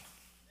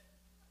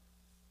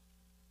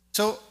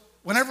 So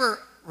whenever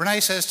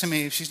Renee says to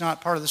me, if she's not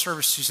part of the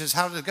service, she says,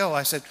 how did it go?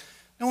 I said,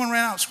 no one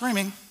ran out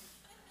screaming.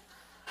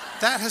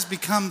 That has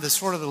become the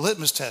sort of the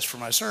litmus test for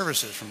my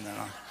services from then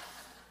on.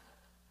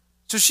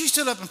 So she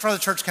stood up in front of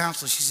the church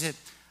council. She said,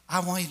 I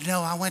want you to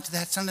know I went to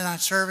that Sunday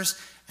night service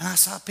and I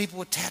saw people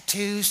with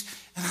tattoos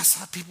and I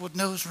saw people with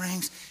nose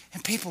rings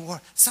and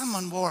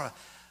someone wore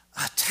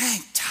a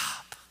tank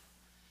top.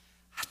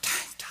 A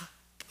tank top.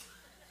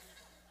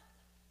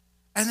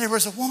 And there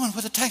was a woman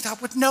with a tank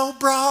top with no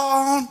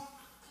bra on.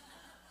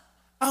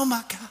 Oh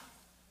my God.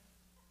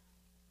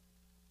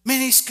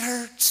 Mini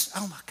skirts.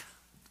 Oh my God.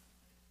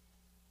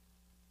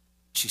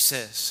 She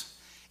says,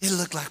 it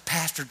looked like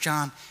Pastor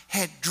John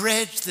had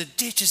dredged the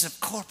ditches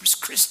of Corpus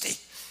Christi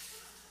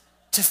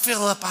to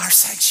fill up our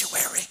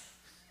sanctuary.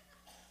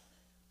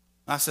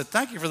 I said,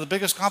 thank you for the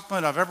biggest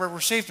compliment I've ever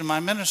received in my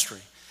ministry.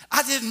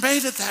 I didn't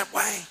mean it that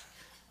way.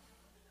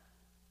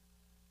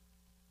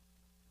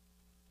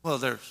 Well,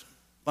 there's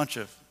a bunch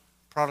of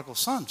prodigal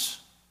sons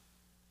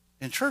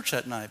in church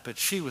that night, but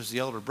she was the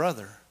elder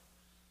brother.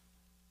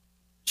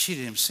 She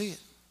didn't even see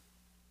it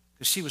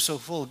because she was so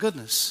full of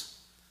goodness.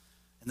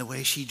 And the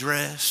way she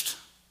dressed,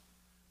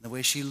 the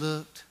way she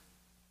looked.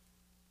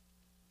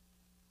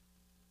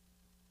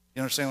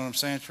 You understand what I'm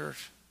saying,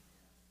 church?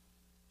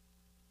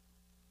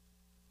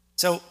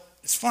 So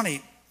it's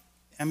funny.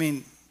 I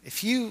mean,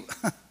 if you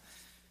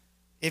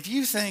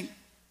think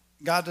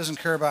God doesn't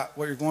care about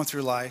what you're going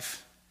through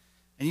life,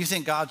 and you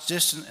think God's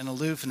distant and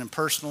aloof and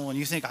impersonal, and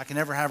you think I can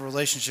never have a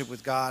relationship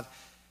with God,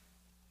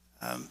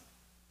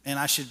 and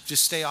I should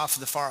just stay off of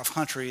the far-off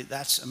country,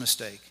 that's a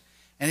mistake.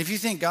 And if you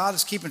think God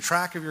is keeping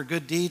track of your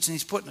good deeds and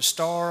he's putting a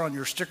star on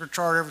your sticker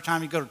chart every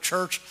time you go to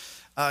church,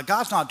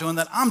 God's not doing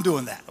that. I'm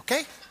doing that,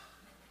 okay?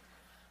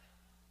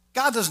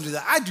 God doesn't do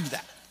that. I do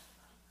that.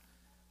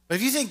 But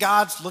if you think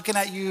God's looking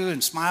at you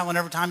and smiling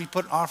every time you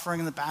put an offering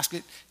in the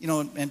basket,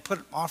 and put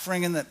an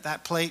offering in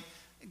that plate,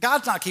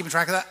 God's not keeping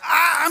track of that.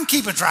 I'm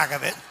keeping track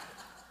of it.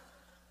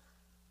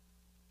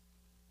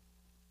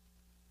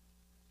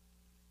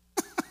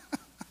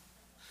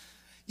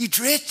 You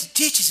dread the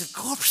ditches of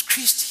Corpus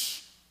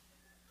Christi.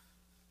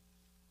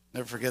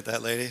 Never forget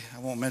that lady. I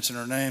won't mention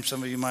her name.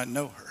 Some of you might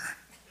know her.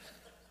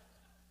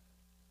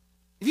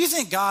 If you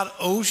think God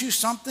owes you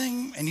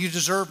something and you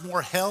deserve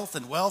more health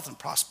and wealth and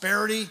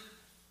prosperity,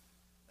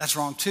 that's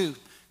wrong too.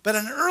 But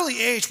at an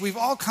early age, we've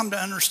all come to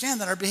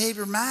understand that our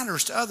behavior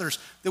matters to others.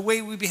 The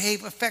way we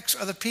behave affects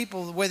other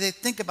people, the way they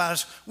think about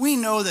us. We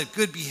know that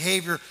good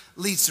behavior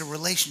leads to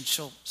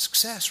relationship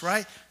success,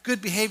 right?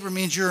 Good behavior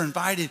means you're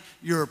invited,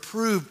 you're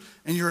approved,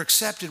 and you're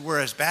accepted,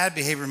 whereas bad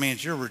behavior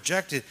means you're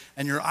rejected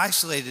and you're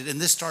isolated. And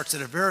this starts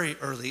at a very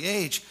early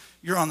age.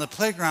 You're on the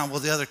playground. Will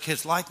the other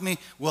kids like me?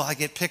 Will I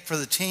get picked for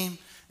the team?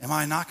 Am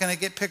I not going to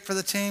get picked for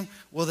the team?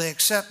 Will they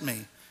accept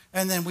me?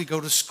 And then we go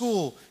to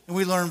school, and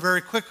we learn very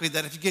quickly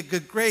that if you get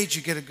good grades,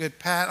 you get a good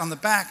pat on the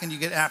back, and you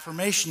get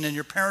affirmation, and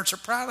your parents are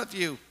proud of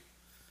you.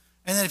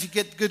 And then if you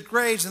get good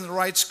grades and the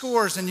right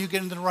scores, then you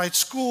get into the right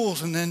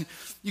schools, and then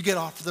you get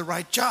offered the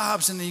right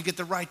jobs, and then you get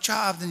the right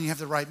job, then you have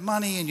the right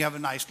money, and you have a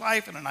nice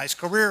life and a nice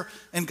career,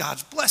 and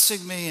God's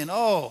blessing me, and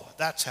oh,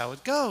 that's how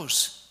it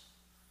goes.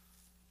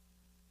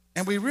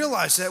 And we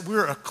realize that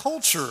we're a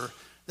culture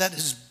that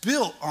is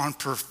built on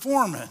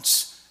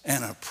performance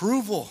and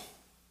approval.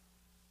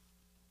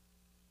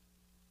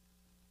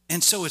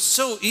 And so it's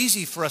so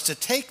easy for us to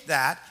take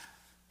that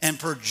and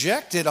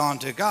project it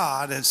onto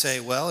God and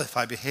say, well, if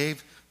I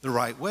behave the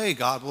right way,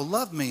 God will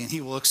love me and he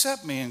will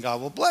accept me and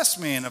God will bless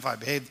me. And if I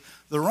behave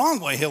the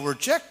wrong way, he'll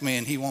reject me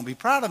and he won't be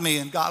proud of me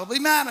and God will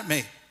be mad at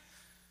me.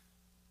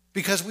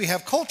 Because we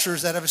have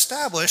cultures that have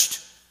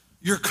established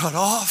you're cut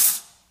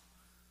off.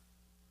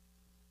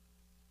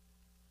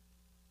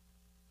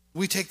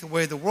 We take the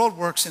way the world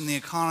works in the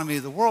economy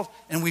of the world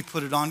and we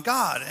put it on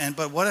God.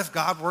 But what if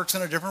God works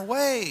in a different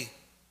way?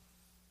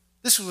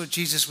 This is what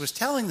Jesus was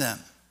telling them.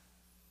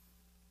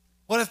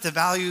 What if the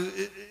value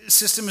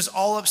system is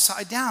all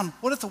upside down?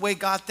 What if the way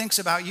God thinks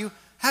about you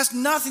has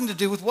nothing to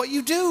do with what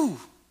you do?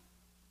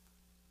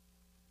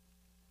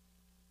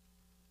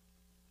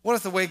 What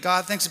if the way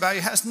God thinks about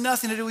you has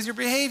nothing to do with your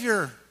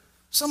behavior?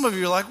 Some of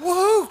you are like,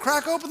 woohoo,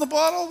 crack open the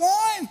bottle of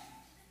wine.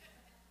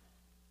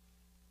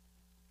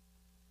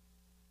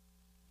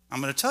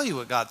 I'm going to tell you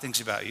what God thinks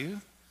about you.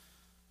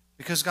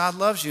 Because God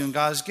loves you and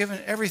God has given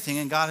everything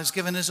and God has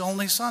given his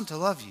only son to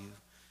love you.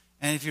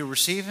 And if you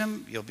receive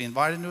him, you'll be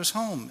invited into his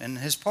home and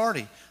his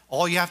party.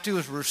 All you have to do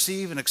is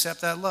receive and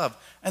accept that love.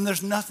 And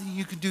there's nothing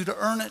you can do to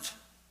earn it.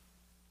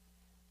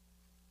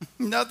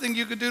 Nothing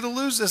you can do to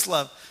lose this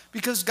love.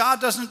 Because God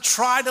doesn't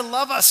try to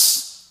love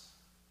us.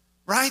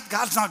 Right?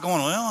 God's not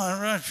going, well,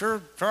 I'm sure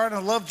trying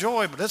to love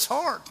joy, but it's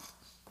hard.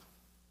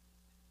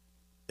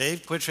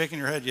 Dave, quit shaking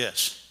your head,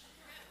 yes.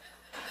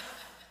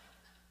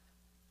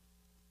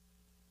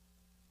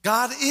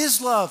 God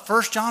is love,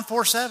 1 John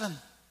 4:7.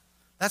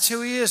 That's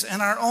who he is.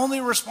 And our only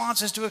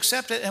response is to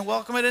accept it and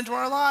welcome it into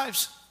our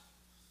lives.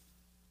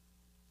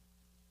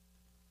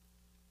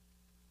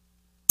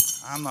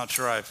 I'm not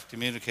sure I've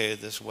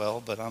communicated this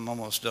well, but I'm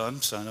almost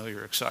done, so I know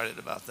you're excited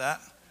about that.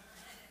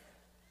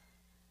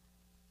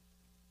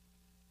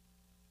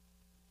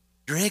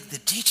 Drag the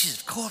ditches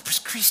of Corpus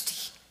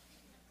Christi.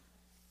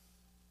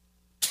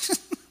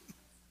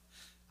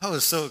 I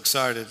was so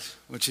excited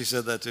when she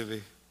said that to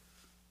me.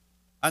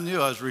 I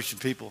knew I was reaching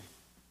people.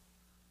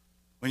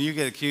 When you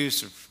get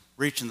accused of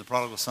reaching the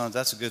prodigal sons,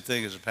 that's a good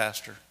thing as a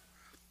pastor.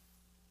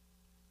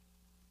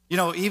 You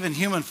know, even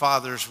human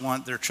fathers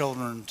want their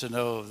children to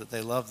know that they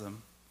love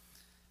them.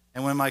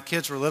 And when my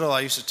kids were little,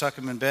 I used to tuck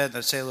them in bed and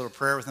I'd say a little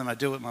prayer with them. I'd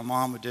do what my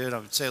mom would do. I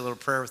would say a little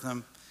prayer with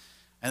them.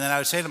 And then I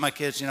would say to my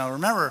kids, you know,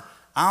 remember,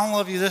 I don't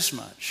love you this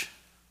much.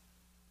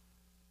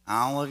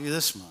 I don't love you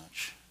this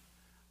much.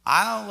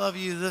 I don't love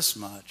you this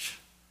much.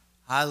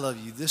 I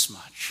love you this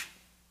much.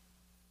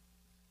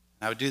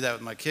 I would do that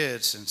with my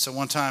kids. And so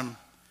one time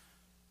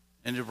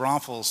in New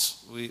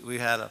Braunfels, we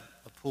had a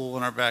pool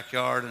in our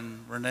backyard, and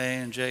Renee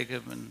and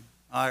Jacob and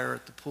I are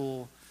at the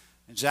pool.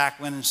 And Zach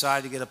went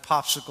inside to get a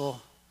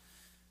popsicle.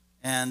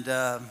 And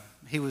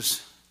he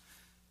was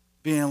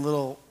being a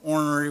little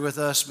ornery with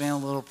us, being a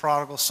little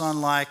prodigal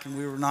son-like, and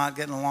we were not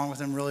getting along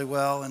with him really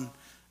well. And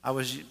I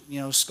was,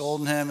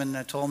 scolding him, and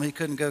I told him he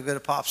couldn't go get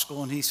a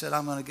popsicle. And he said,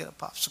 I'm going to get a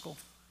popsicle.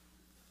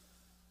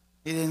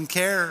 He didn't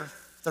care.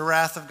 The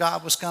wrath of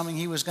God was coming.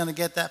 He was going to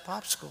get that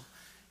popsicle.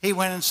 He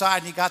went inside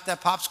and he got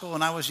that popsicle,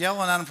 and I was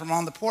yelling at him from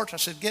on the porch. I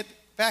said, get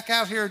back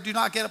out here. Do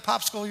not get a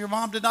popsicle. Your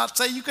mom did not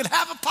say you could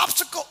have a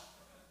popsicle.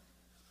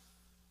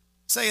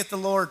 Saith the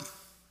Lord.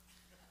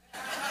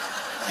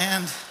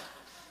 And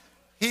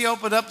he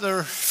opened up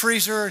the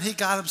freezer and he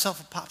got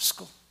himself a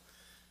popsicle.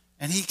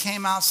 And he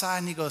came outside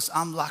and he goes,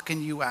 I'm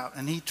locking you out.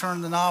 And he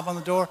turned the knob on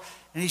the door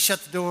and he shut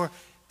the door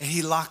and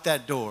he locked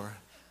that door.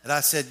 And I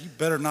said, you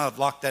better not have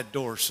locked that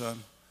door,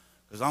 son,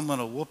 because I'm going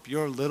to whoop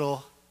your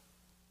little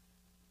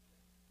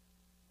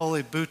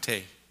holy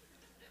booty.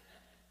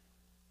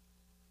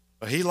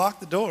 But he locked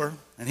the door,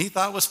 and he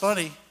thought it was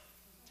funny.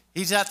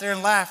 He's out there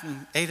and laughed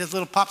and ate his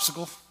little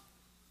popsicle.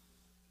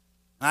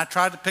 And I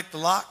tried to pick the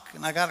lock,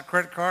 and I got a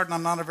credit card, and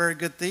I'm not a very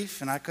good thief,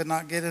 and I could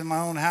not get in my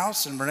own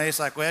house. And Renee's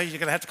like, well, you're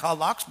going to have to call a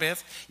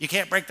locksmith. You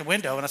can't break the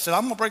window. And I said,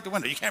 I'm going to break the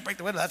window. You can't break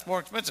the window. That's more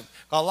expensive.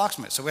 Call a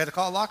locksmith. So we had to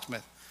call a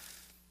locksmith.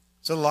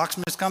 So the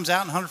locksmith comes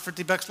out, and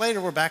 $150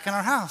 later, we're back in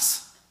our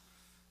house.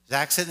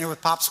 Zach's sitting there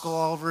with popsicle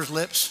all over his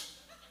lips,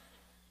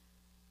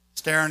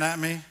 staring at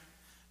me.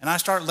 And I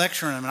start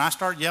lecturing him, and I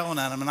start yelling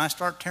at him, and I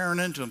start tearing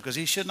into him because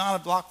he should not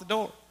have blocked the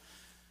door.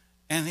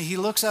 And he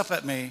looks up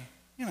at me.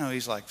 You know,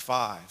 he's like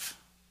 5.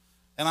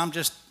 And I'm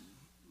just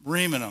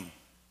reaming him.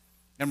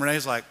 And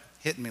Renee's like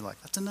hitting me like,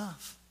 that's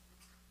enough.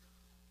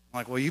 I'm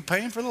like, well, you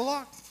paying for the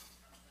lock?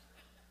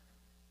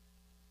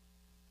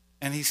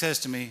 And he says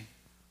to me,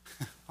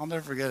 I'll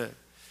never forget it.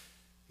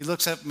 He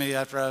looks at me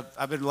after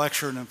I've been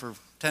lecturing him for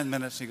 10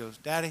 minutes. And he goes,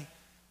 Daddy,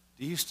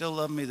 do you still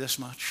love me this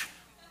much?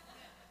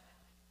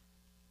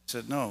 I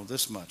said, no,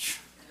 this much.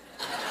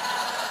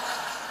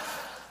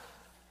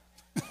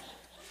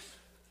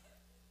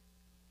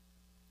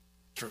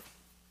 True.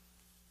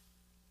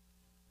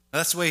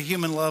 That's the way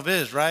human love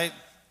is, right?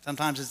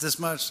 Sometimes it's this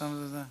much,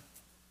 sometimes that.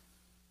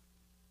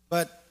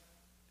 But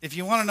if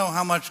you want to know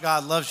how much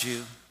God loves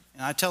you,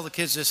 and I tell the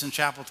kids this in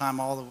chapel time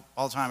all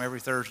the time, every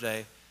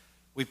Thursday,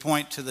 we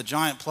point to the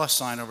giant plus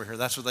sign over here.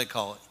 That's what they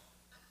call it.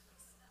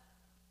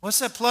 What's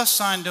that plus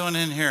sign doing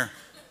in here?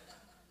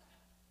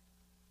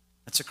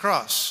 It's a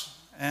cross.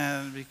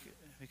 And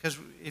because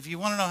if you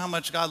want to know how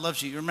much God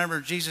loves you, you remember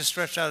Jesus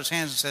stretched out his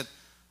hands and said,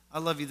 I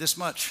love you this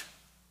much.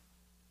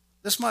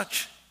 This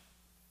much.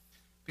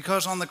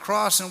 Because on the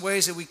cross, in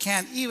ways that we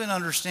can't even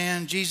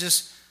understand,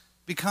 Jesus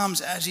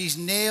becomes, as he's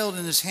nailed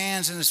in his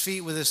hands and his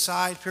feet with his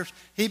side pierced,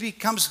 he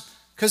becomes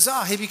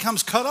kazah, he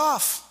becomes cut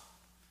off.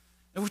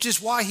 Which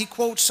is why he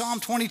quotes Psalm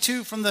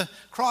 22 from the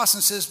cross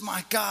and says,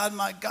 my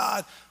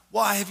God,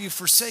 why have you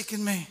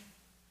forsaken me?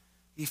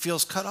 He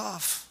feels cut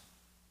off.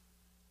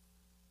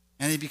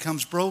 And he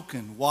becomes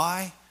broken.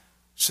 Why?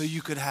 So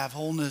you could have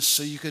wholeness,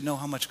 so you could know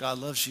how much God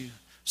loves you,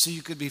 so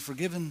you could be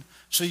forgiven,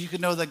 so you could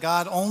know that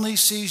God only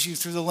sees you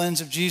through the lens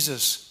of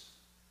Jesus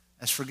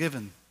as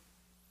forgiven.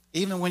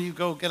 Even when you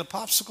go get a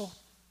popsicle.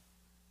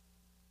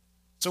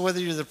 So whether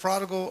you're the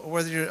prodigal or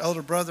whether you're an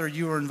elder brother,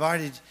 you are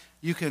invited,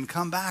 you can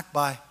come back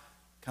by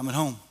coming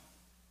home.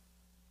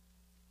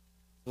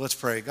 Let's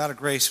pray. God of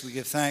grace, we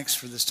give thanks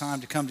for this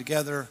time to come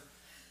together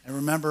and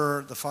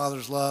remember the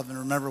Father's love and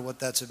remember what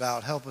that's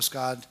about. Help us,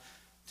 God,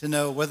 to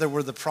know whether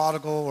we're the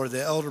prodigal or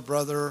the elder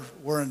brother,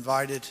 we're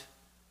invited.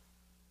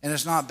 And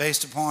it's not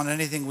based upon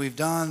anything we've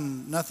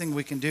done, nothing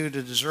we can do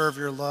to deserve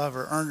your love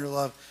or earn your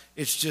love.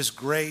 It's just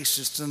grace.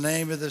 It's the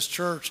name of this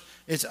church.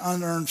 It's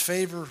unearned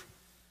favor.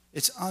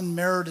 It's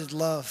unmerited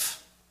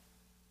love.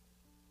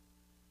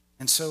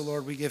 And so,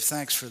 Lord, we give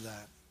thanks for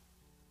that.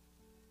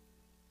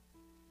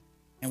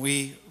 And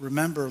we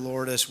remember,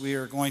 Lord, as we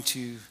are going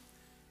to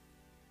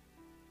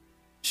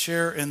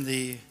share in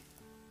the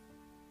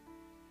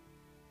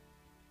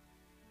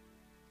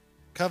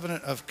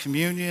covenant of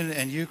communion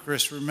and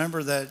Eucharist,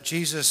 remember that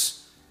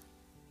Jesus,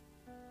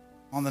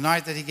 on the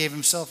night that he gave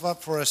himself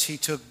up for us, he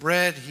took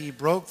bread, he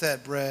broke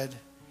that bread,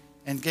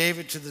 and gave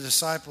it to the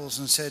disciples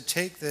and said,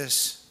 take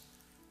this.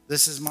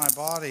 This is my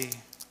body,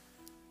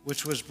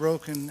 which was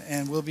broken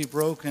and will be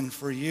broken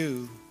for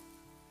you.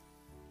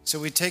 So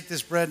we take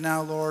this bread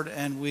now, Lord,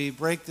 and we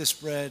break this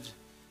bread,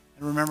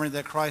 and remembering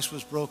that Christ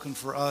was broken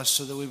for us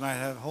so that we might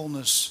have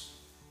wholeness.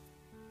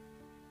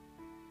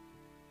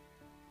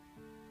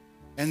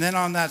 And then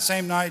on that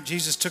same night,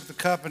 Jesus took the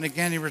cup, and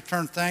again he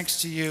returned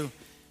thanks to you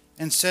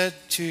and said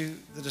to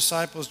the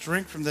disciples,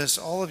 drink from this,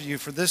 all of you,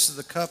 for this is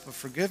the cup of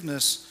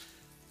forgiveness.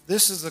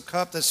 This is the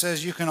cup that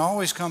says you can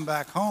always come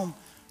back home.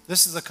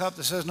 This is the cup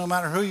that says no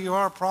matter who you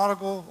are,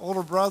 prodigal,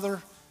 older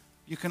brother,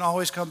 you can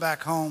always come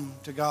back home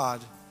to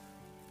God.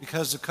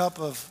 Because the cup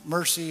of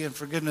mercy and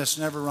forgiveness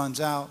never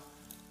runs out.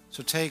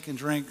 So take and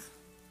drink.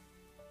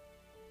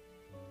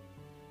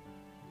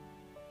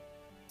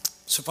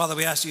 So, Father,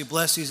 we ask you to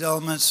bless these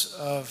elements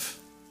of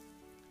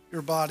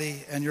your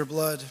body and your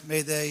blood.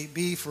 May they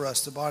be for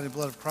us the body and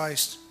blood of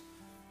Christ,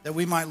 that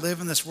we might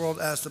live in this world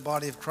as the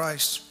body of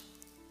Christ.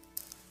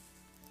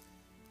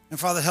 And,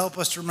 Father, help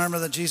us to remember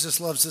that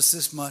Jesus loves us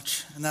this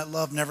much, and that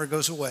love never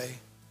goes away.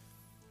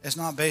 It's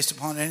not based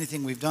upon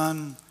anything we've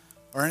done,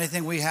 or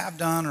anything we have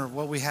done or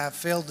what we have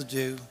failed to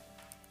do,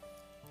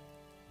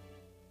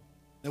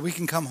 that we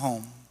can come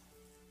home.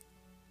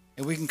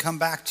 And we can come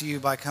back to you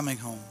by coming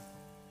home.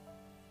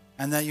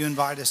 And that you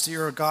invite us.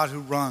 You're a God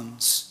who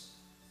runs.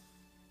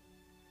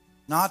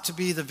 Not to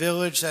be the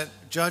village that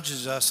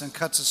judges us and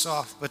cuts us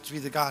off, but to be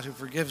the God who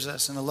forgives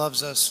us and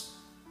loves us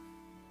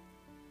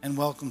and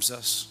welcomes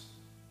us.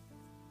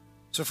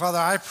 So, Father,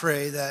 I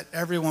pray that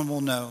everyone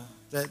will know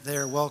that they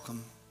are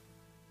welcome,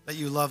 that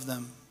you love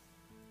them,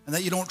 and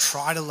that you don't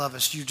try to love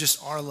us, you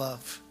just are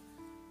love.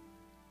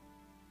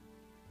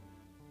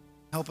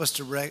 Help us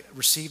to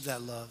receive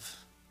that love.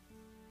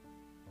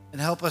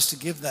 And help us to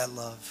give that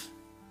love.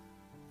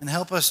 And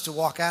help us to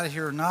walk out of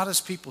here not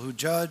as people who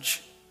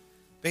judge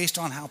based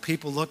on how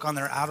people look on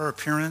their outer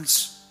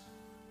appearance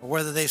or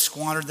whether they've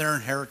squandered their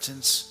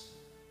inheritance,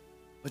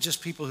 but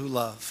just people who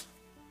love.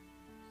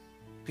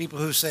 People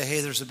who say,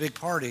 hey, there's a big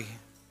party,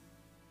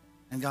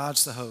 and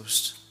God's the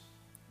host,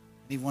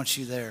 and he wants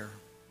you there.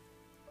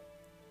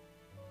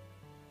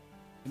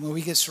 And when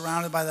we get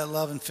surrounded by that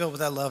love and filled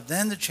with that love,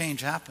 then the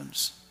change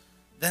happens.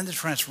 Then the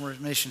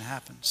transformation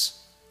happens.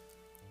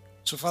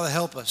 So, Father,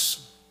 help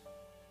us.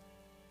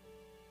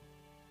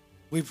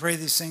 We pray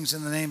these things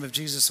in the name of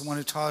Jesus, the one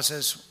who taught us,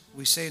 as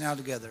we say now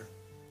together,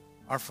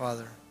 Our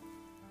Father,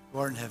 who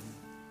art in heaven,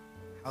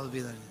 hallowed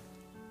be thy name.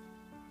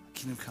 Thy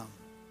kingdom come,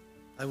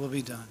 thy will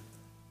be done,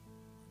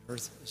 on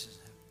earth as it is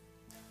in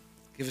heaven.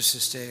 Give us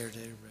this day our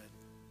daily bread.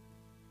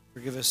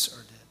 Forgive us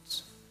our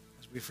debts,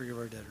 as we forgive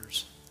our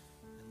debtors.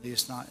 And lead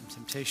us not in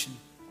temptation,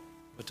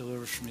 but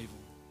deliver us from evil.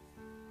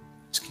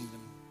 His kingdom.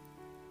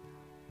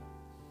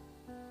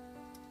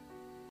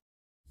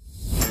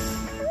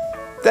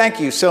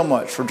 Thank you so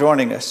much for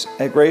joining us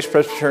at Grace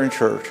Presbyterian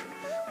Church.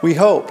 We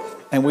hope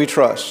and we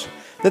trust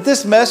that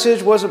this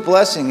message was a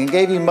blessing and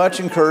gave you much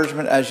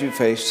encouragement as you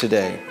face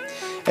today.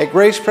 At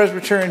Grace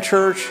Presbyterian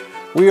Church,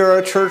 we are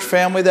a church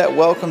family that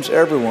welcomes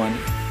everyone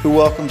who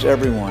welcomes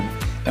everyone,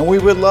 and we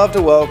would love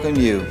to welcome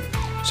you.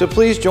 So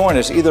please join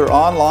us either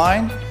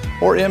online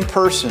or in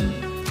person.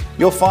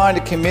 You'll find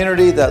a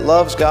community that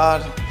loves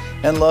God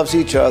and loves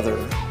each other,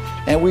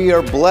 and we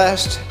are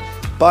blessed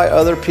by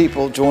other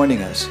people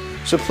joining us.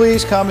 So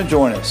please come and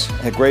join us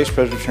at Grace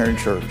Presbyterian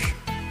Church.